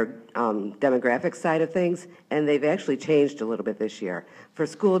economic or demographic side of things, and they've actually changed a little bit this year. For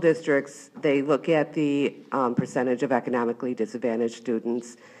school districts, they look at the percentage of economically disadvantaged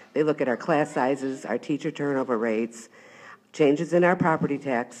students. They look at our class sizes, our teacher turnover rates, changes in our property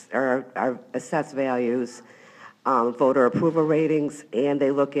tax, or our assessed values, voter approval ratings, and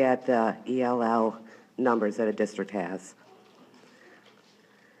they look at the ELL numbers that a district has.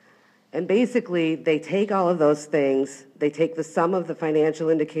 And basically, they take all of those things, they take the sum of the financial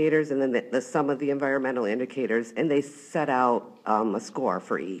indicators and then the sum of the environmental indicators, and they set out a score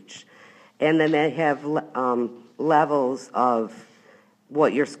for each. And then they have levels of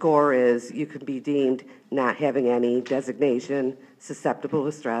what your score is. You could be deemed not having any designation, susceptible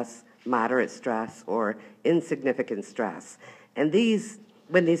to stress, moderate stress, or insignificant stress. And these,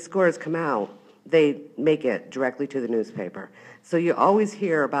 when these scores come out, they make it directly to the newspaper. So you always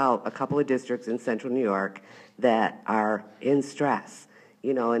hear about a couple of districts in central New York that are in stress,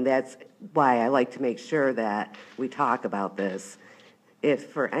 you know, and that's why I like to make sure that we talk about this. If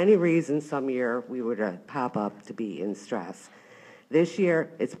for any reason some year we were to pop up to be in stress, this year,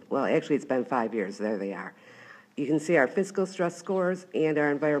 it's been 5 years, there they are. You can see our fiscal stress scores and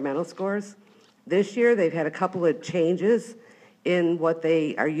our environmental scores. This year, they've had a couple of changes in what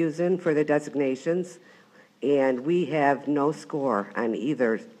they are using for the designations, and we have no score on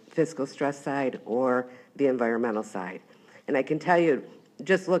either fiscal stress side or the environmental side. And I can tell you,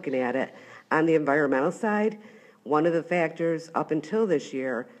 just looking at it, on the environmental side, one of the factors up until this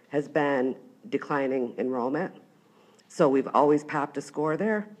year has been declining enrollment. So we've always popped a score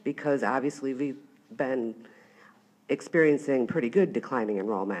there because obviously we've been experiencing pretty good declining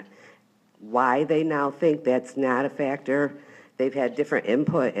enrollment. Why they now think that's not a factor, they've had different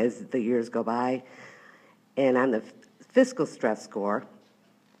input as the years go by. And on the fiscal stress score,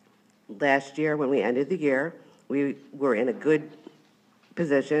 last year when we ended the year, we were in a good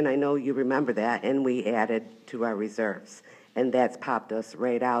position. I know you remember that, and we added to our reserves. And that's popped us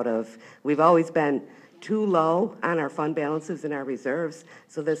right out of, we've always been too low on our fund balances and our reserves,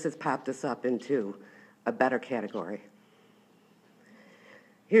 so this has popped us up into a better category.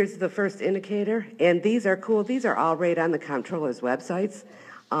 Here's the first indicator, and these are cool. These are all right on the comptroller's websites.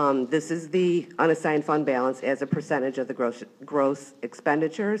 This is the unassigned fund balance as a percentage of the gross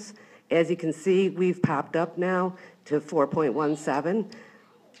expenditures. As you can see, we've popped up now to 4.17.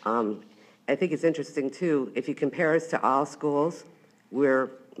 I think it's interesting, too, if you compare us to all schools,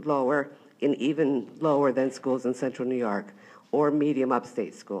 we're lower and even lower than schools in central New York or medium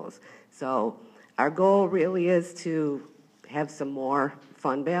upstate schools. So our goal really is to have some more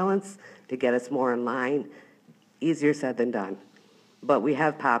fund balance to get us more in line. Easier said than done. But we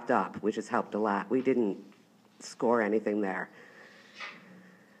have popped up, which has helped a lot. We didn't score anything there.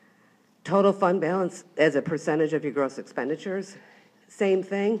 Total fund balance as a percentage of your gross expenditures, same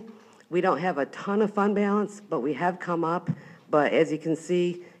thing. We don't have a ton of fund balance, but we have come up. But as you can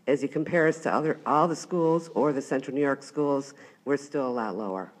see, as you compare us to all the schools or the Central New York schools, we're still a lot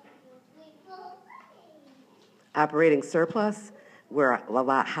lower. Operating surplus, we're a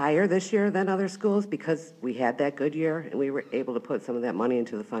lot higher this year than other schools because we had that good year and we were able to put some of that money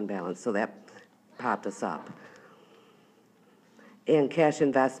into the fund balance, so that popped us up. And cash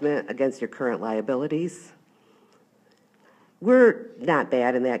investment against your current liabilities. We're not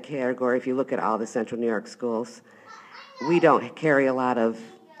bad in that category if you look at all the Central New York schools. we don't carry a lot of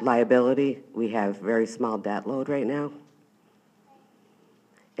liability. We have very small debt load right now.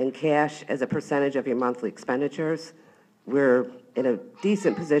 And cash as a percentage of your monthly expenditures, we're in a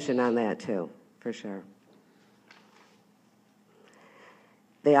decent position on that too, for sure.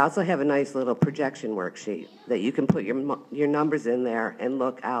 They also have a nice little projection worksheet that you can put your numbers in there and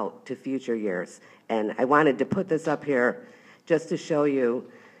look out to future years. And I wanted to put this up here just to show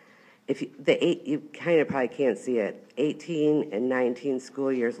you, if you kind of probably can't see it, 18 and 19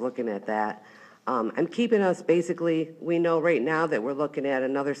 school years looking at that. I'm keeping us basically, we know right now that we're looking at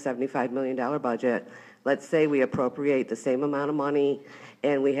another $75 million budget. Let's say we appropriate the same amount of money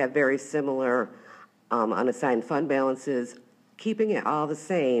and we have very similar unassigned fund balances. Keeping it all the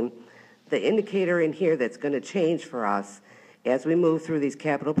same, the indicator in here that's going to change for us as we move through these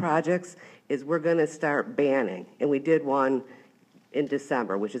capital projects is we're going to start banning. And we did one in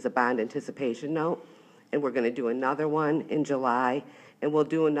December, which is a bond anticipation note. And we're going to do another one in July. And we'll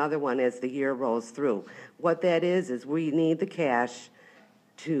do another one as the year rolls through. What that is we need the cash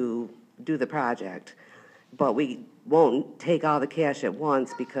to do the project. But we won't take all the cash at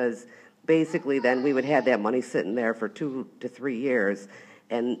once because basically then we would have that money sitting there for 2 to 3 years.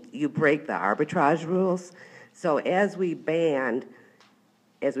 And you break the arbitrage rules. So as we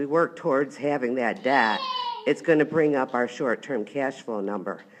work towards having that debt, it's going to bring up our short-term cash flow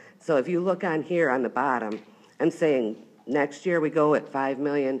number. So if you look on here on the bottom, I'm saying next year we go at $5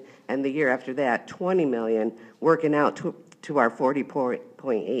 million, and the year after that, $20 million, working out to our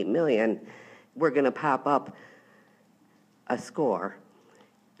 $40.8 million, we're going to pop up a score,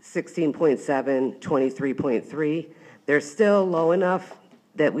 16.7, 23.3. They're still low enough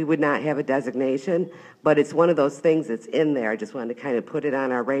that we would not have a designation, but it's one of those things that's in there. I just wanted to kind of put it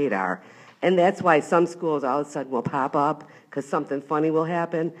on our radar. And that's why some schools all of a sudden will pop up because something funny will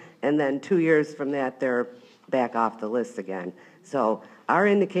happen, and then 2 years from that, they're back off the list again. So our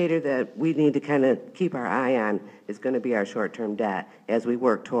indicator that we need to kind of keep our eye on is going to be our short-term debt as we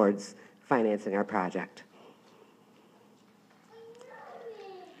work towards financing our project.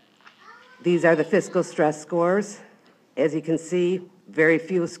 These are the fiscal stress scores. As you can see, very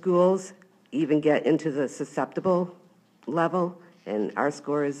few schools even get into the susceptible level, and our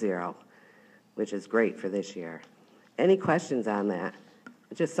score is 0, which is great for this year. Any questions on that?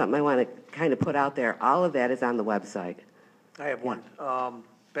 Just something I want to kind of put out there. All of that is on the website. I have one.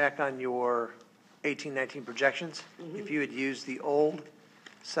 Back on your 18-19 projections, if you had used the old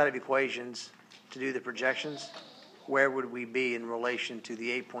set of equations to do the projections, where would we be in relation to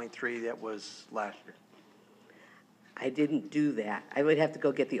the 8.3 that was last year? I didn't do that. I would have to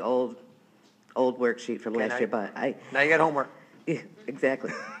go get the old worksheet from last year, but now you got homework. Yeah,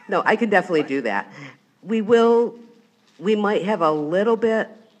 exactly. No, I can definitely do that. We might have a little bit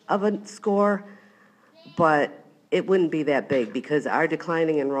of a score, but it wouldn't be that big because our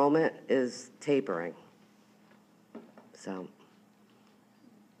declining enrollment is tapering. So,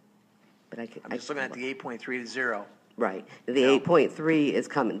 but I'm just looking at the 8.3 to 0. Right. The 8.3 is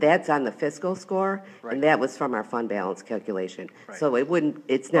coming. That's on the fiscal score, and that was from our fund balance calculation. Right. So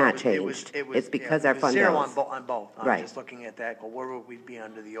it's not changed. It's because our fund balance. 0 on both. Right. I'm just looking at that. Well, where would we be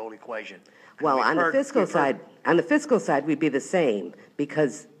under the old equation? Well, on the fiscal side, we'd be the same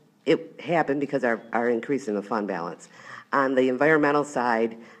because it happened because our increase in the fund balance. On the environmental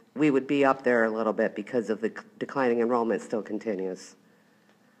side, we would be up there a little bit because of the declining enrollment still continues.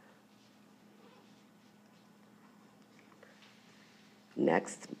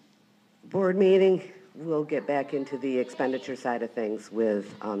 Next board meeting, we'll get back into the expenditure side of things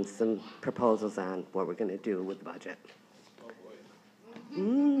with some proposals on what we're going to do with the budget.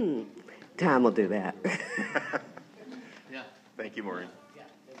 Tom will do that. Yeah. Thank you, Maureen. Yeah.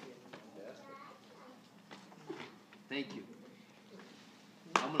 Thank you.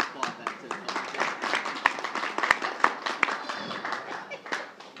 I'm going to applaud that too.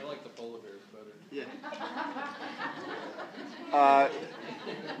 I like the polar bears better. Yeah.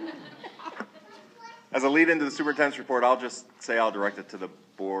 As a lead into the superintendent's report, I'll just say I'll direct it to the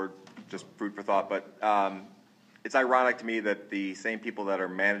board, just food for thought. But it's ironic to me that the same people that are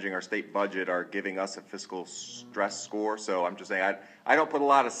managing our state budget are giving us a fiscal stress score. So I'm just saying I don't put a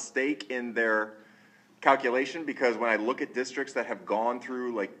lot of stake in their calculation because when I look at districts that have gone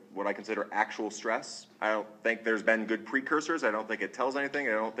through like what I consider actual stress, I don't think there's been good precursors. I don't think it tells anything.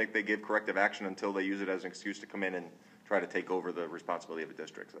 I don't think they give corrective action until they use it as an excuse to come in and try to take over the responsibility of a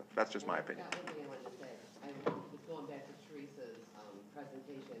district. So that's just my opinion. I was going back to Teresa's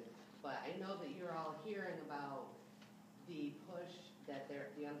presentation, but I know that you're all hearing about the push that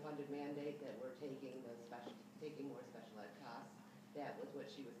the unfunded mandate that we're taking more special ed costs. That was what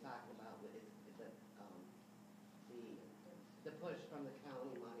she was talking about with the the push from the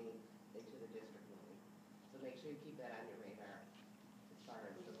county money into the district money. So make sure you keep that on your radar as far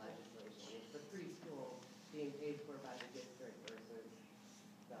as the legislation. It's the preschool being paid for by the district versus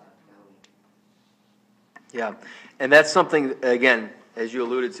the county. Yeah, and that's something, again, as you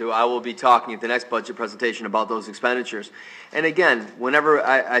alluded to, I will be talking at the next budget presentation about those expenditures. And again, whenever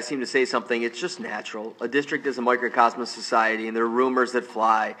I seem to say something, it's just natural. A district is a microcosm of society, and there are rumors that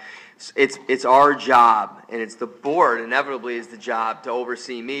fly. It's our job, and it's the board, inevitably, is the job to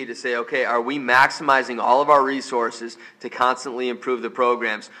oversee me to say, okay, are we maximizing all of our resources to constantly improve the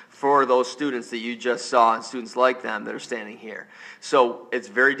programs for those students that you just saw and students like them that are standing here? So it's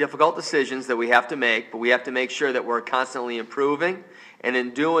very difficult decisions that we have to make, but we have to make sure that we're constantly improving. And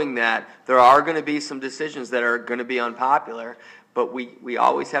in doing that, there are going to be some decisions that are going to be unpopular, but we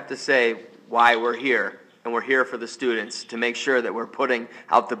always have to say why we're here. And we're here for the students to make sure that we're putting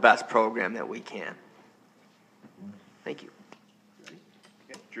out the best program that we can. Thank you.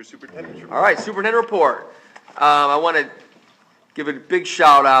 Your superintendent report. All right, superintendent report. I want to give a big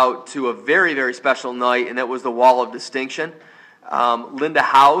shout out to a very, very special night, and that was the Wall of Distinction. Linda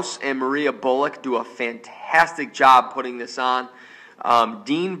House and Maria Bullock do a fantastic job putting this on.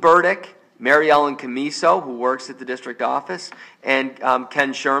 Dean Burdick, Mary Ellen Camiso, who works at the district office, and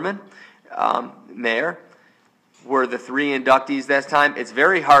Ken Sherman, mayor, were the three inductees this time. It's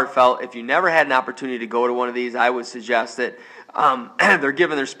very heartfelt. If you never had an opportunity to go to one of these, I would suggest that they're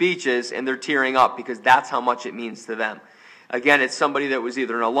giving their speeches and they're tearing up because that's how much it means to them. Again, it's somebody that was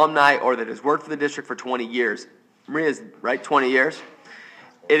either an alumni or that has worked for the district for 20 years. Maria's, right, 20 years?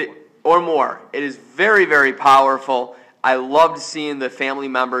 Or more. It is very, very powerful. I loved seeing the family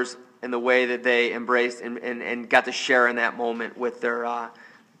members and the way that they embraced and got to share in that moment with their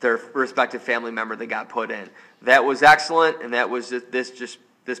respective family member that got put in. That was excellent, and that was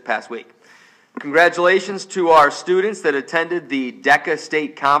this past week. Congratulations to our students that attended the DECA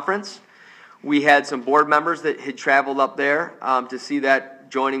State Conference. We had some board members that had traveled up there to see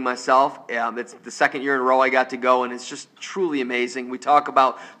that, joining myself. It's the second year in a row I got to go, and it's just truly amazing. We talk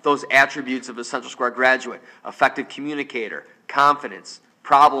about those attributes of a Central Square graduate: effective communicator, confidence,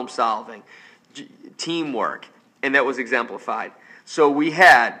 problem solving, teamwork, and that was exemplified. So we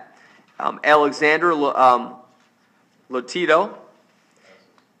had Alexander Lotito.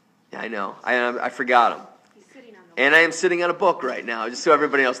 Yeah, I know. I forgot him. And I am sitting on a book right now, just so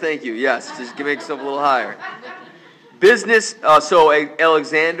everybody else. Thank you. Yes, just make yourself a little higher. Business. So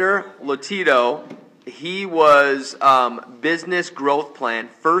Alexander Lotito, he was business growth plan,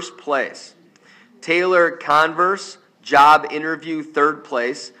 first place. Taylor Converse, job interview, third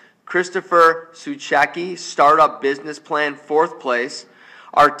place. Christopher Suchecki, startup business plan, fourth place.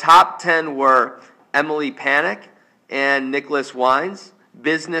 Our top 10 were Emily Panic and Nicholas Wines,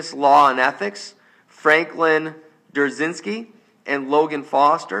 business law and ethics, Franklin Derzinski and Logan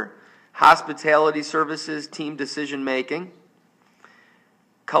Foster, hospitality services, team decision making,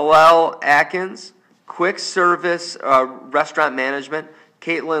 Kalel Atkins, quick service restaurant management,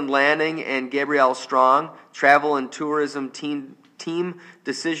 Caitlin Lanning and Gabrielle Strong, travel and tourism team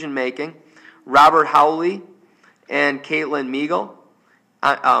decision making, Robert Howley and Caitlin Meagle,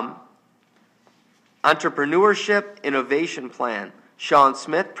 entrepreneurship innovation plan, Sean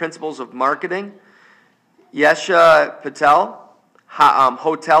Smith, principles of marketing, Yesha Patel,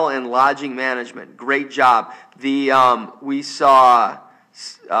 hotel and lodging management. Great job. We saw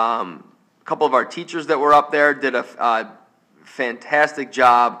a couple of our teachers that were up there did a fantastic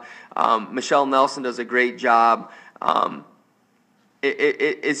job. Michelle Nelson does a great job.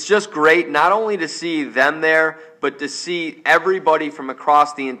 It's just great not only to see them there, but to see everybody from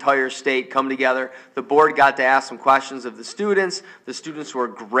across the entire state come together. The board got to ask some questions of the students. The students were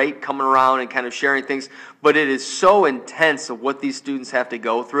great coming around and kind of sharing things. But it is so intense of what these students have to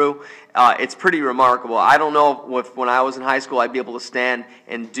go through. It's pretty remarkable. I don't know if when I was in high school I'd be able to stand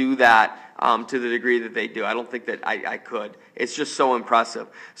and do that to the degree that they do. I don't think that I could. It's just so impressive.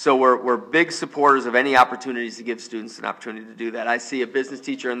 So we're big supporters of any opportunities to give students an opportunity to do that. I see a business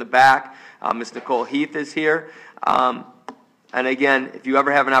teacher in the back. Ms. Nicole Heath is here. And again, if you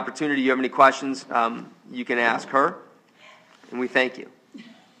ever have an opportunity, you have any questions, you can ask her. And we thank you.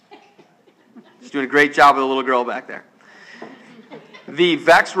 She's doing a great job with the little girl back there. The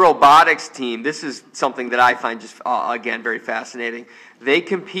VEX Robotics team, this is something that I find just, again, very fascinating. They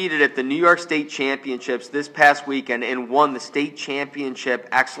competed at the New York State Championships this past weekend and won the State Championship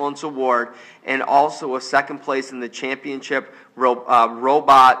Excellence Award and also a second place in the Championship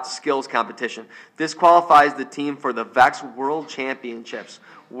Robot Skills Competition. This qualifies the team for the VEX World Championships,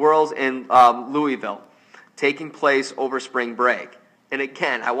 Worlds in Louisville, taking place over spring break. And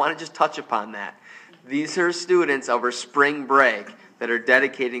again, I want to just touch upon that. These are students over spring break that are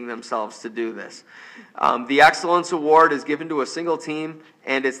dedicating themselves to do this. The Excellence Award is given to a single team,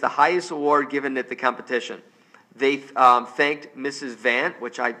 and it's the highest award given at the competition. They thanked Mrs. Vant,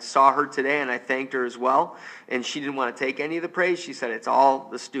 which I saw her today, and I thanked her as well. And she didn't want to take any of the praise. She said it's all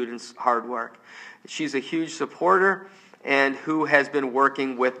the students' hard work. She's a huge supporter and who has been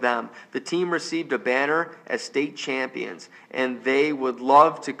working with them. The team received a banner as state champions, and they would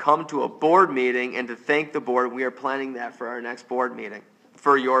love to come to a board meeting and to thank the board. We are planning that for our next board meeting,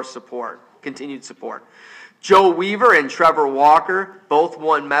 for your support, continued support. Joe Weaver and Trevor Walker both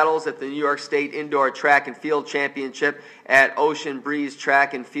won medals at the New York State Indoor Track and Field Championship at Ocean Breeze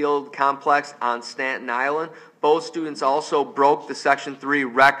Track and Field Complex on Staten Island. Both students also broke the Section 3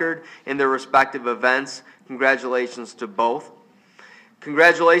 record in their respective events. Congratulations to both.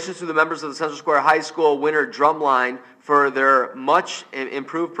 Congratulations to the members of the Central Square High School Winter Drumline for their much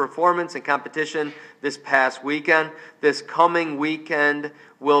improved performance and competition this past weekend. This coming weekend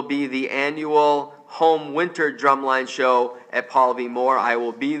will be the annual home winter drumline show at Paul V. Moore. I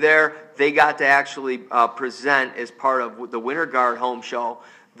will be there. They got to actually present as part of the Winter Guard home show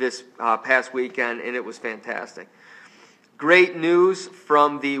this past weekend, and it was fantastic. Great news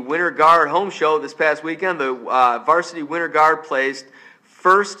from the Winter Guard home show this past weekend. The varsity Winter Guard placed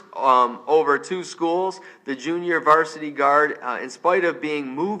first over 2 schools. The junior varsity guard, in spite of being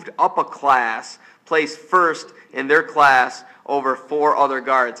moved up a class, placed first in their class over 4 other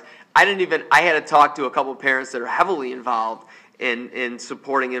guards. I had to talk to a couple of parents that are heavily involved in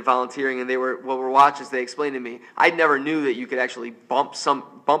supporting and volunteering, and what we're watching, they explained to me, I never knew that you could actually bump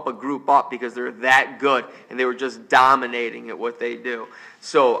a group up because they're that good, and they were just dominating at what they do.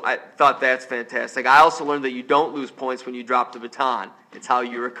 So I thought that's fantastic. I also learned that you don't lose points when you drop the baton. It's how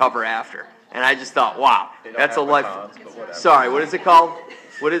you recover after. And I just thought, wow, that's a life. Sorry, what is it called?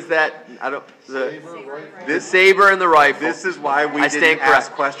 What is that? The saber and the rifle. This is why we didn't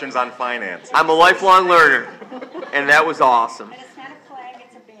ask questions on finance. I'm a lifelong learner, and that was awesome. And it's not a flag,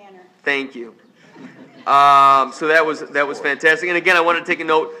 it's a banner. Thank you. So that was fantastic. And again, I want to take a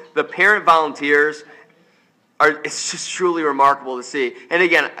note. The parent volunteers it's just truly remarkable to see. And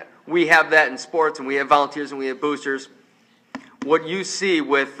again, we have that in sports, and we have volunteers and we have boosters. What you see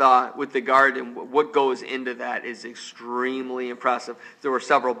with the Guard and what goes into that is extremely impressive. There were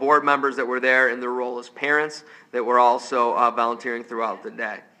several board members that were there in their role as parents that were also volunteering throughout the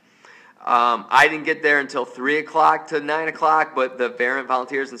day. I didn't get there until 3 o'clock to 9 o'clock, but the parent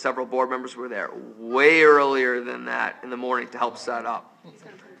volunteers and several board members were there way earlier than that in the morning to help set up.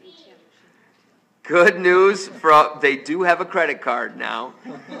 Good news, they do have a credit card now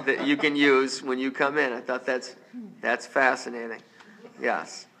that you can use when you come in. I thought that's fascinating.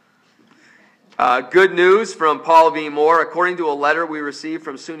 Yes. Good news from Paul V. Moore. According to a letter we received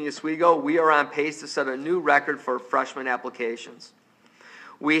from SUNY Oswego, we are on pace to set a new record for freshman applications.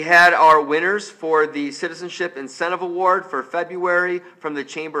 We had our winners for the Citizenship Incentive Award for February from the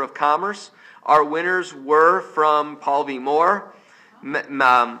Chamber of Commerce. Our winners were from Paul V. Moore,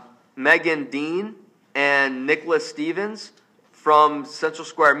 Megan Dean, and Nicholas Stevens. From Central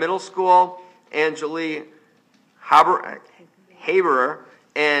Square Middle School, Angelique Haberer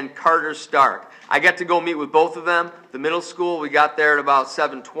and Carter Stark. I got to go meet with both of them. The middle school, we got there at about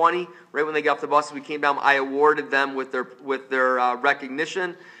 7:20. Right when they got off the bus, we came down. I awarded them with their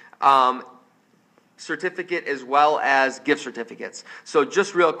recognition certificate as well as gift certificates. So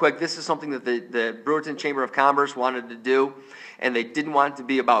just real quick, this is something that the Brewerton Chamber of Commerce wanted to do, and they didn't want it to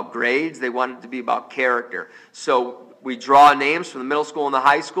be about grades. They wanted it to be about character. So we draw names from the middle school and the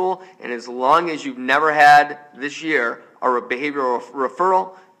high school, and as long as you've never had this year a behavioral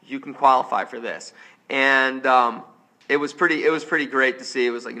referral, you can qualify for this. And it was pretty great to see.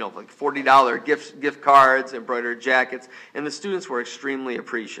 It was like $40 gift cards, embroidered jackets, and the students were extremely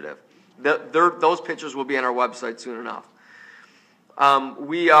appreciative. Those pictures will be on our website soon enough.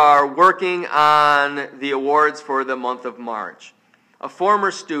 We are working on the awards for the month of March. A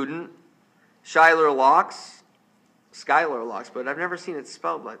former student, Skylar Laux, but I've never seen it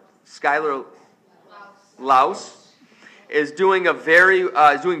spelled like Skylar Laus, is doing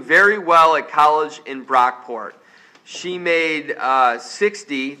very well at college in Brockport. She made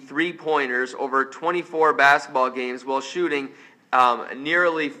 60 3-pointers over 24 basketball games while shooting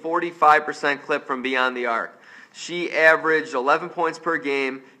nearly 45% clip from beyond the arc. She averaged 11 points per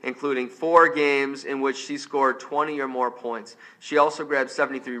game, including 4 games in which she scored 20 or more points. She also grabbed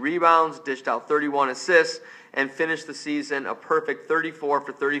 73 rebounds, dished out 31 assists, and finished the season a perfect 34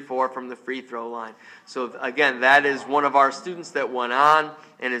 for 34 from the free throw line. So again, that is one of our students that went on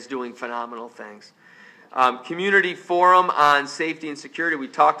and is doing phenomenal things. Community Forum on Safety and Security, we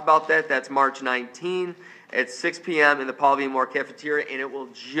talked about that. That's March 19 at 6 p.m. in the Paul V. Moore Cafeteria, and it will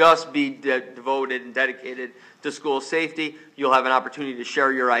just be devoted and dedicated to school safety. You'll have an opportunity to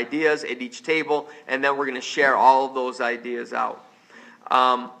share your ideas at each table, and then we're going to share all of those ideas out.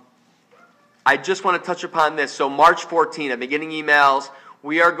 I just want to touch upon this. So March 14, I've been getting emails.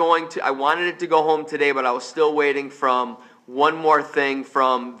 We are going to, I wanted it to go home today, but I was still waiting from one more thing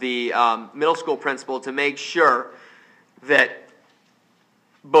from the middle school principal to make sure that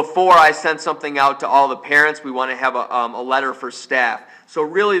before I send something out to all the parents, we want to have a letter for staff. So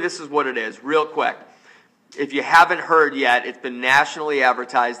really this is what it is, real quick. If you haven't heard yet, it's been nationally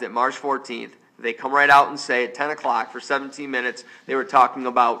advertised at March 14th. They come right out and say at 10 o'clock for 17 minutes, they were talking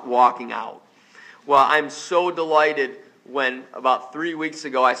about walking out. Well, I'm so delighted when about 3 weeks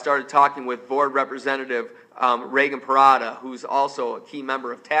ago I started talking with Board Representative Reagan Parada, who's also a key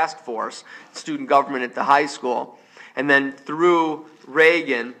member of Task Force, student government at the high school. And then through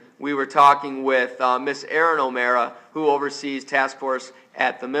Reagan, we were talking with Miss Erin O'Mara, who oversees Task Force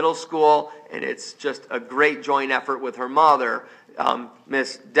at the middle school, and it's just a great joint effort with her mother,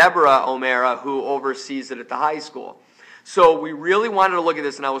 Miss Deborah O'Mara, who oversees it at the high school. So we really wanted to look at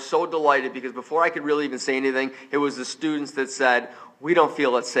this, and I was so delighted because before I could really even say anything, it was the students that said, we don't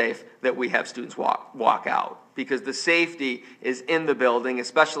feel it's safe that we have students walk out, because the safety is in the building,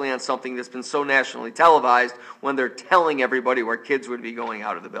 especially on something that's been so nationally televised when they're telling everybody where kids would be going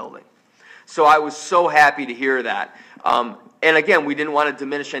out of the building. So I was so happy to hear that. And again, we didn't want to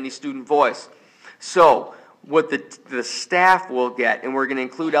diminish any student voice. So what the staff will get, and we're going to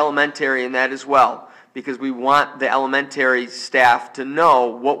include elementary in that as well, because we want the elementary staff to know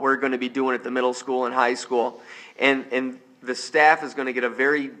what we're going to be doing at the middle school and high school. And the staff is going to get a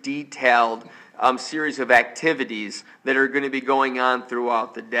very detailed series of activities that are going to be going on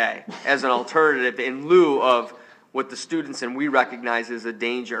throughout the day as an alternative in lieu of what the students and we recognize as a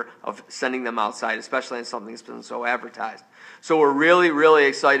danger of sending them outside, especially on something that's been so advertised. So we're really, really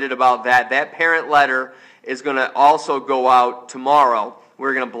excited about that. That parent letter is going to also go out tomorrow.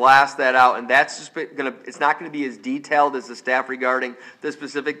 We're going to blast that out, and that's just going to, it's not going to be as detailed as the staff regarding the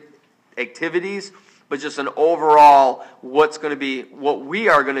specific activities, but just an overall what's going to be, what we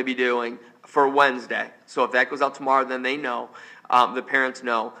are going to be doing for Wednesday. So if that goes out tomorrow, then they know, the parents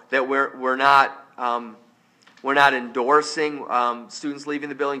know that we're not endorsing students leaving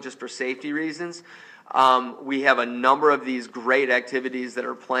the building just for safety reasons. We have a number of these great activities that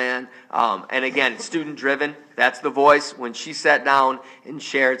are planned. And again, it's student-driven. That's the voice. When she sat down and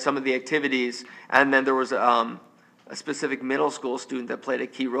shared some of the activities, and then there was a specific middle school student that played a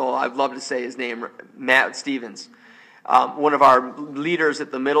key role. I'd love to say his name, Matt Stevens. One of our leaders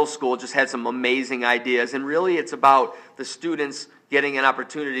at the middle school just had some amazing ideas. And really it's about the students getting an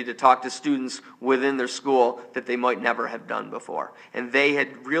opportunity to talk to students within their school that they might never have done before. And they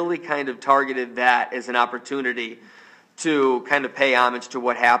had really kind of targeted that as an opportunity to kind of pay homage to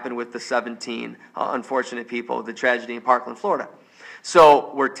what happened with the 17 unfortunate people, the tragedy in Parkland, Florida.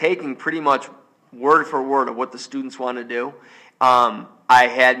 So we're taking pretty much word for word of what the students want to do. I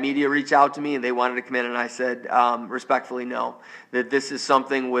had media reach out to me and they wanted to come in, and I said respectfully no, that this is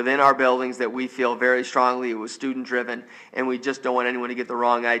something within our buildings that we feel very strongly it was student driven, and we just don't want anyone to get the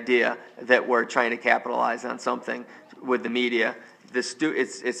wrong idea that we're trying to capitalize on something with the media.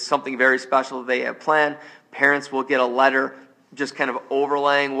 It's something very special they have planned. Parents will get a letter just kind of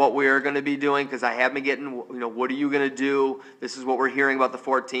overlaying what we are going to be doing, because I have been getting, what are you going to do? This is what we're hearing about the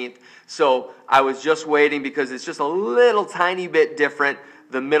 14th. So I was just waiting because it's just a little tiny bit different,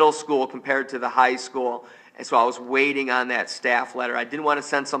 the middle school compared to the high school. And so I was waiting on that staff letter. I didn't want to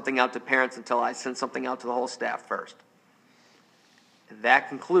send something out to parents until I sent something out to the whole staff first. And that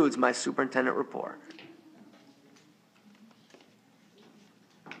concludes my superintendent report.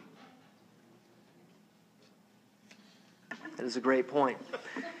 That is a great point.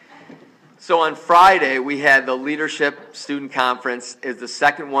 So on Friday, we had the Leadership Student Conference. Is the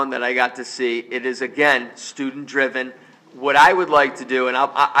second one that I got to see. It is, again, student-driven. What I would like to do, and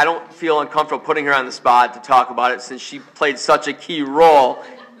I don't feel uncomfortable putting her on the spot to talk about it since she played such a key role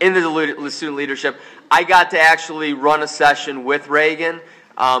in the student leadership. I got to actually run a session with Reagan.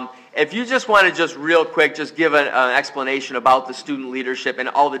 If you just want to just real quick just give an explanation about the student leadership and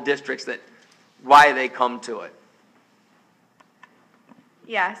all the districts, why they come to it.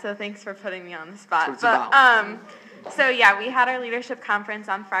 Yeah, so thanks for putting me on the spot. That's what it's about. So yeah, we had our leadership conference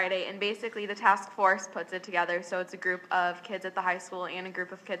on Friday, and basically the task force puts it together. So it's a group of kids at the high school and a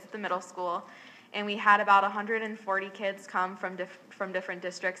group of kids at the middle school, and we had about 140 kids come from different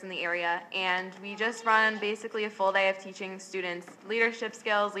districts in the area, and we just run basically a full day of teaching students leadership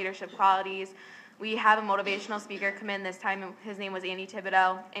skills, leadership qualities. we have a motivational speaker come in this time. His name was Andy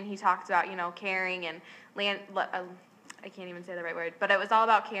Thibodeau, and he talked about, caring and I can't even say the right word, but it was all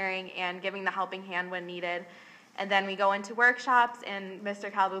about caring and giving the helping hand when needed. And then we go into workshops, and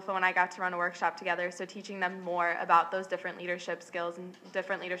Mr. Calabufo and I got to run a workshop together, so teaching them more about those different leadership skills and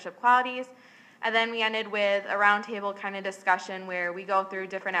different leadership qualities. And then we ended with a roundtable kind of discussion where we go through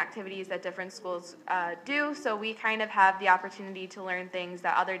different activities that different schools do, so we kind of have the opportunity to learn things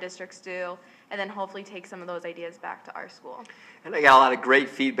that other districts do, and then hopefully take some of those ideas back to our school. And I got a lot of great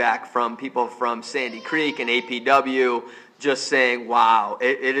feedback from people from Sandy Creek and APW just saying, wow,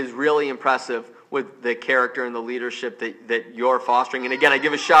 it is really impressive with the character and the leadership that you're fostering. And again, I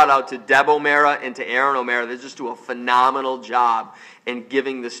give a shout out to Deb O'Mara and to Aaron O'Mara. They just do a phenomenal job in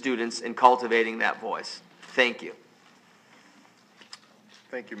giving the students and cultivating that voice. Thank you.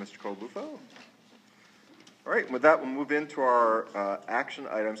 Thank you, Mr. Colabufo. All right, with that, we'll move into our action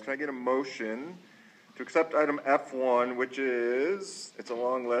items. Can I get a motion to accept item F1, which is, it's a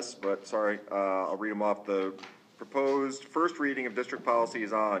long list, but sorry, I'll read them off. The proposed first reading of district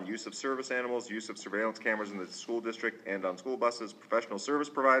policies on use of service animals, use of surveillance cameras in the school district and on school buses, professional service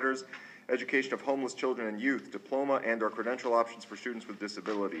providers, education of homeless children and youth, diploma and or credential options for students with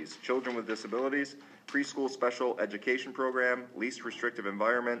disabilities, children with disabilities, preschool special education program, least restrictive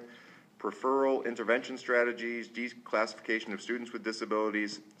environment, preferral intervention strategies, declassification of students with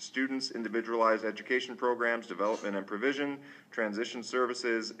disabilities, students' individualized education programs, development and provision, transition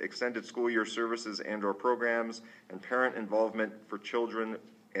services, extended school year services and or programs, and parent involvement for children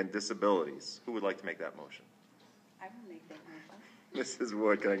and disabilities. Who would like to make that motion? I will make that motion. Mrs.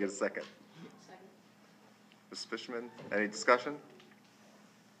 Wood, can I get a second? Second. Ms. Fishman, any discussion?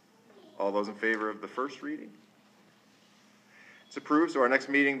 All those in favor of the first reading? It's approved, so our next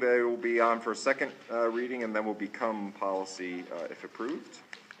meeting, they will be on for a second reading, and then will become policy if approved.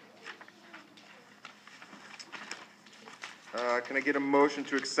 Can I get a motion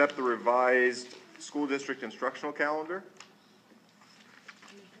to accept the revised school district instructional calendar?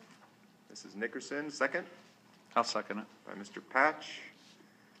 Mrs. Nickerson, second. I'll second it. By Mr. Patch.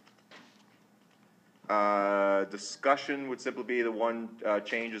 Discussion would simply be the one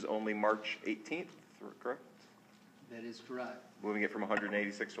change is only March 18th, correct? That is correct. Moving it from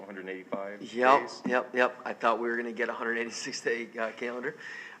 186 to 185 days. Yep. I thought we were going to get a 186-day calendar.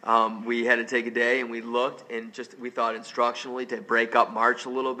 We had to take a day, and we looked, and we thought instructionally to break up March a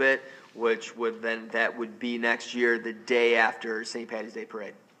little bit, which would that would be next year, the day after St. Patty's Day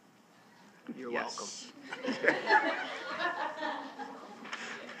Parade. You're welcome.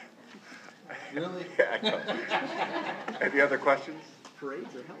 Really? Any other questions?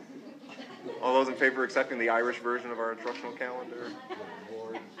 Parades are healthy. All those in favor of accepting the Irish version of our instructional calendar?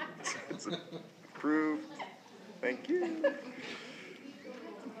 It's approved. Thank you.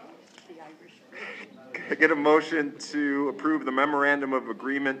 Can I get a motion to approve the memorandum of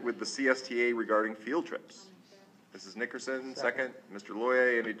agreement with the CSTA regarding field trips? Mrs. Nickerson, second. Mr.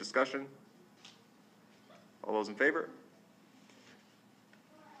 Loyer, any discussion? All those in favor?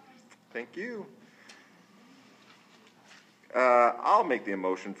 Thank you. I'll make the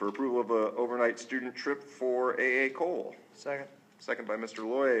motion for approval of an overnight student trip for AA Cole. Second. Second by Mr.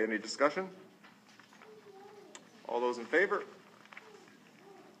 Loy. Any discussion? All those in favor?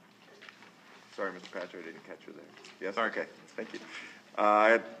 Sorry, Mr. Patrick, I didn't catch you there. Yes? Okay, thank you.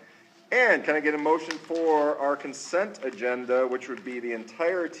 And can I get a motion for our consent agenda, which would be the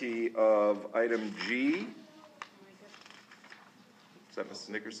entirety of item G? Is that Mrs.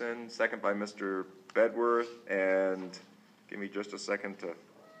 Nickerson? Second by Mr. Bedworth. And give me just a second to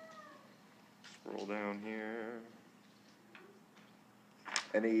scroll down here.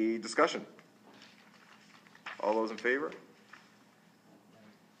 Any discussion? All those in favor?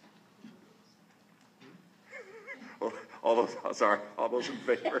 All those in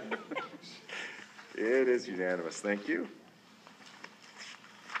favor? It is unanimous. Thank you.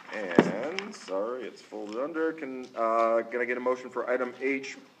 And, sorry, it's folded under. Can I get a motion for item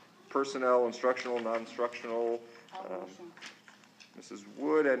H, personnel, instructional, non-instructional? Mrs.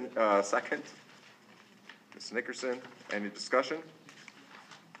 Wood, and second. Ms. Nickerson, any discussion?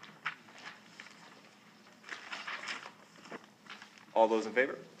 All those in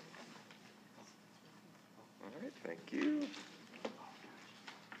favor? All right, thank you.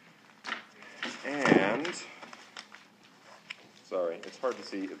 And, sorry, it's hard to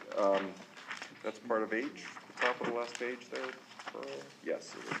see. That's part of H, the top of the last page there.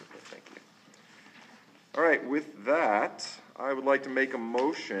 Yes, it is. Okay, thank you. All right, with that, I would like to make a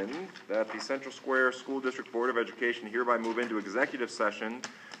motion that the Central Square School District Board of Education hereby move into executive session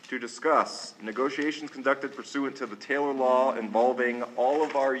to discuss negotiations conducted pursuant to the Taylor Law involving all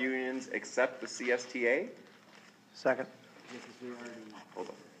of our unions except the CSTA. Second. Hold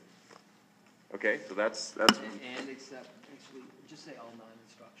on. Okay, so that's And except, actually, just say all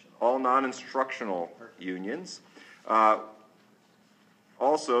non-instructional. all non-instructional unions.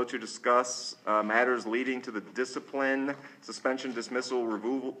 Also, to discuss matters leading to the discipline, suspension, dismissal,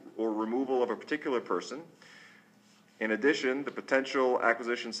 removal of a particular person. In addition, the potential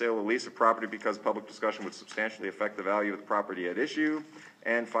acquisition, sale, or lease of property because public discussion would substantially affect the value of the property at issue.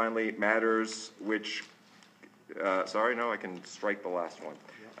 And finally, matters which, sorry, no, I can strike the last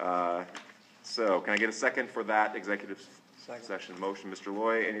one. So, can I get a second for that executive session motion? Mr.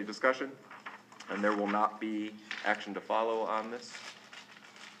 Loy, any discussion? And there will not be action to follow on this?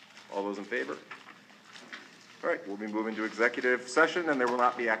 All those in favor? All right, we'll be moving to executive session, and there will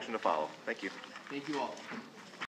not be action to follow. Thank you. Thank you all.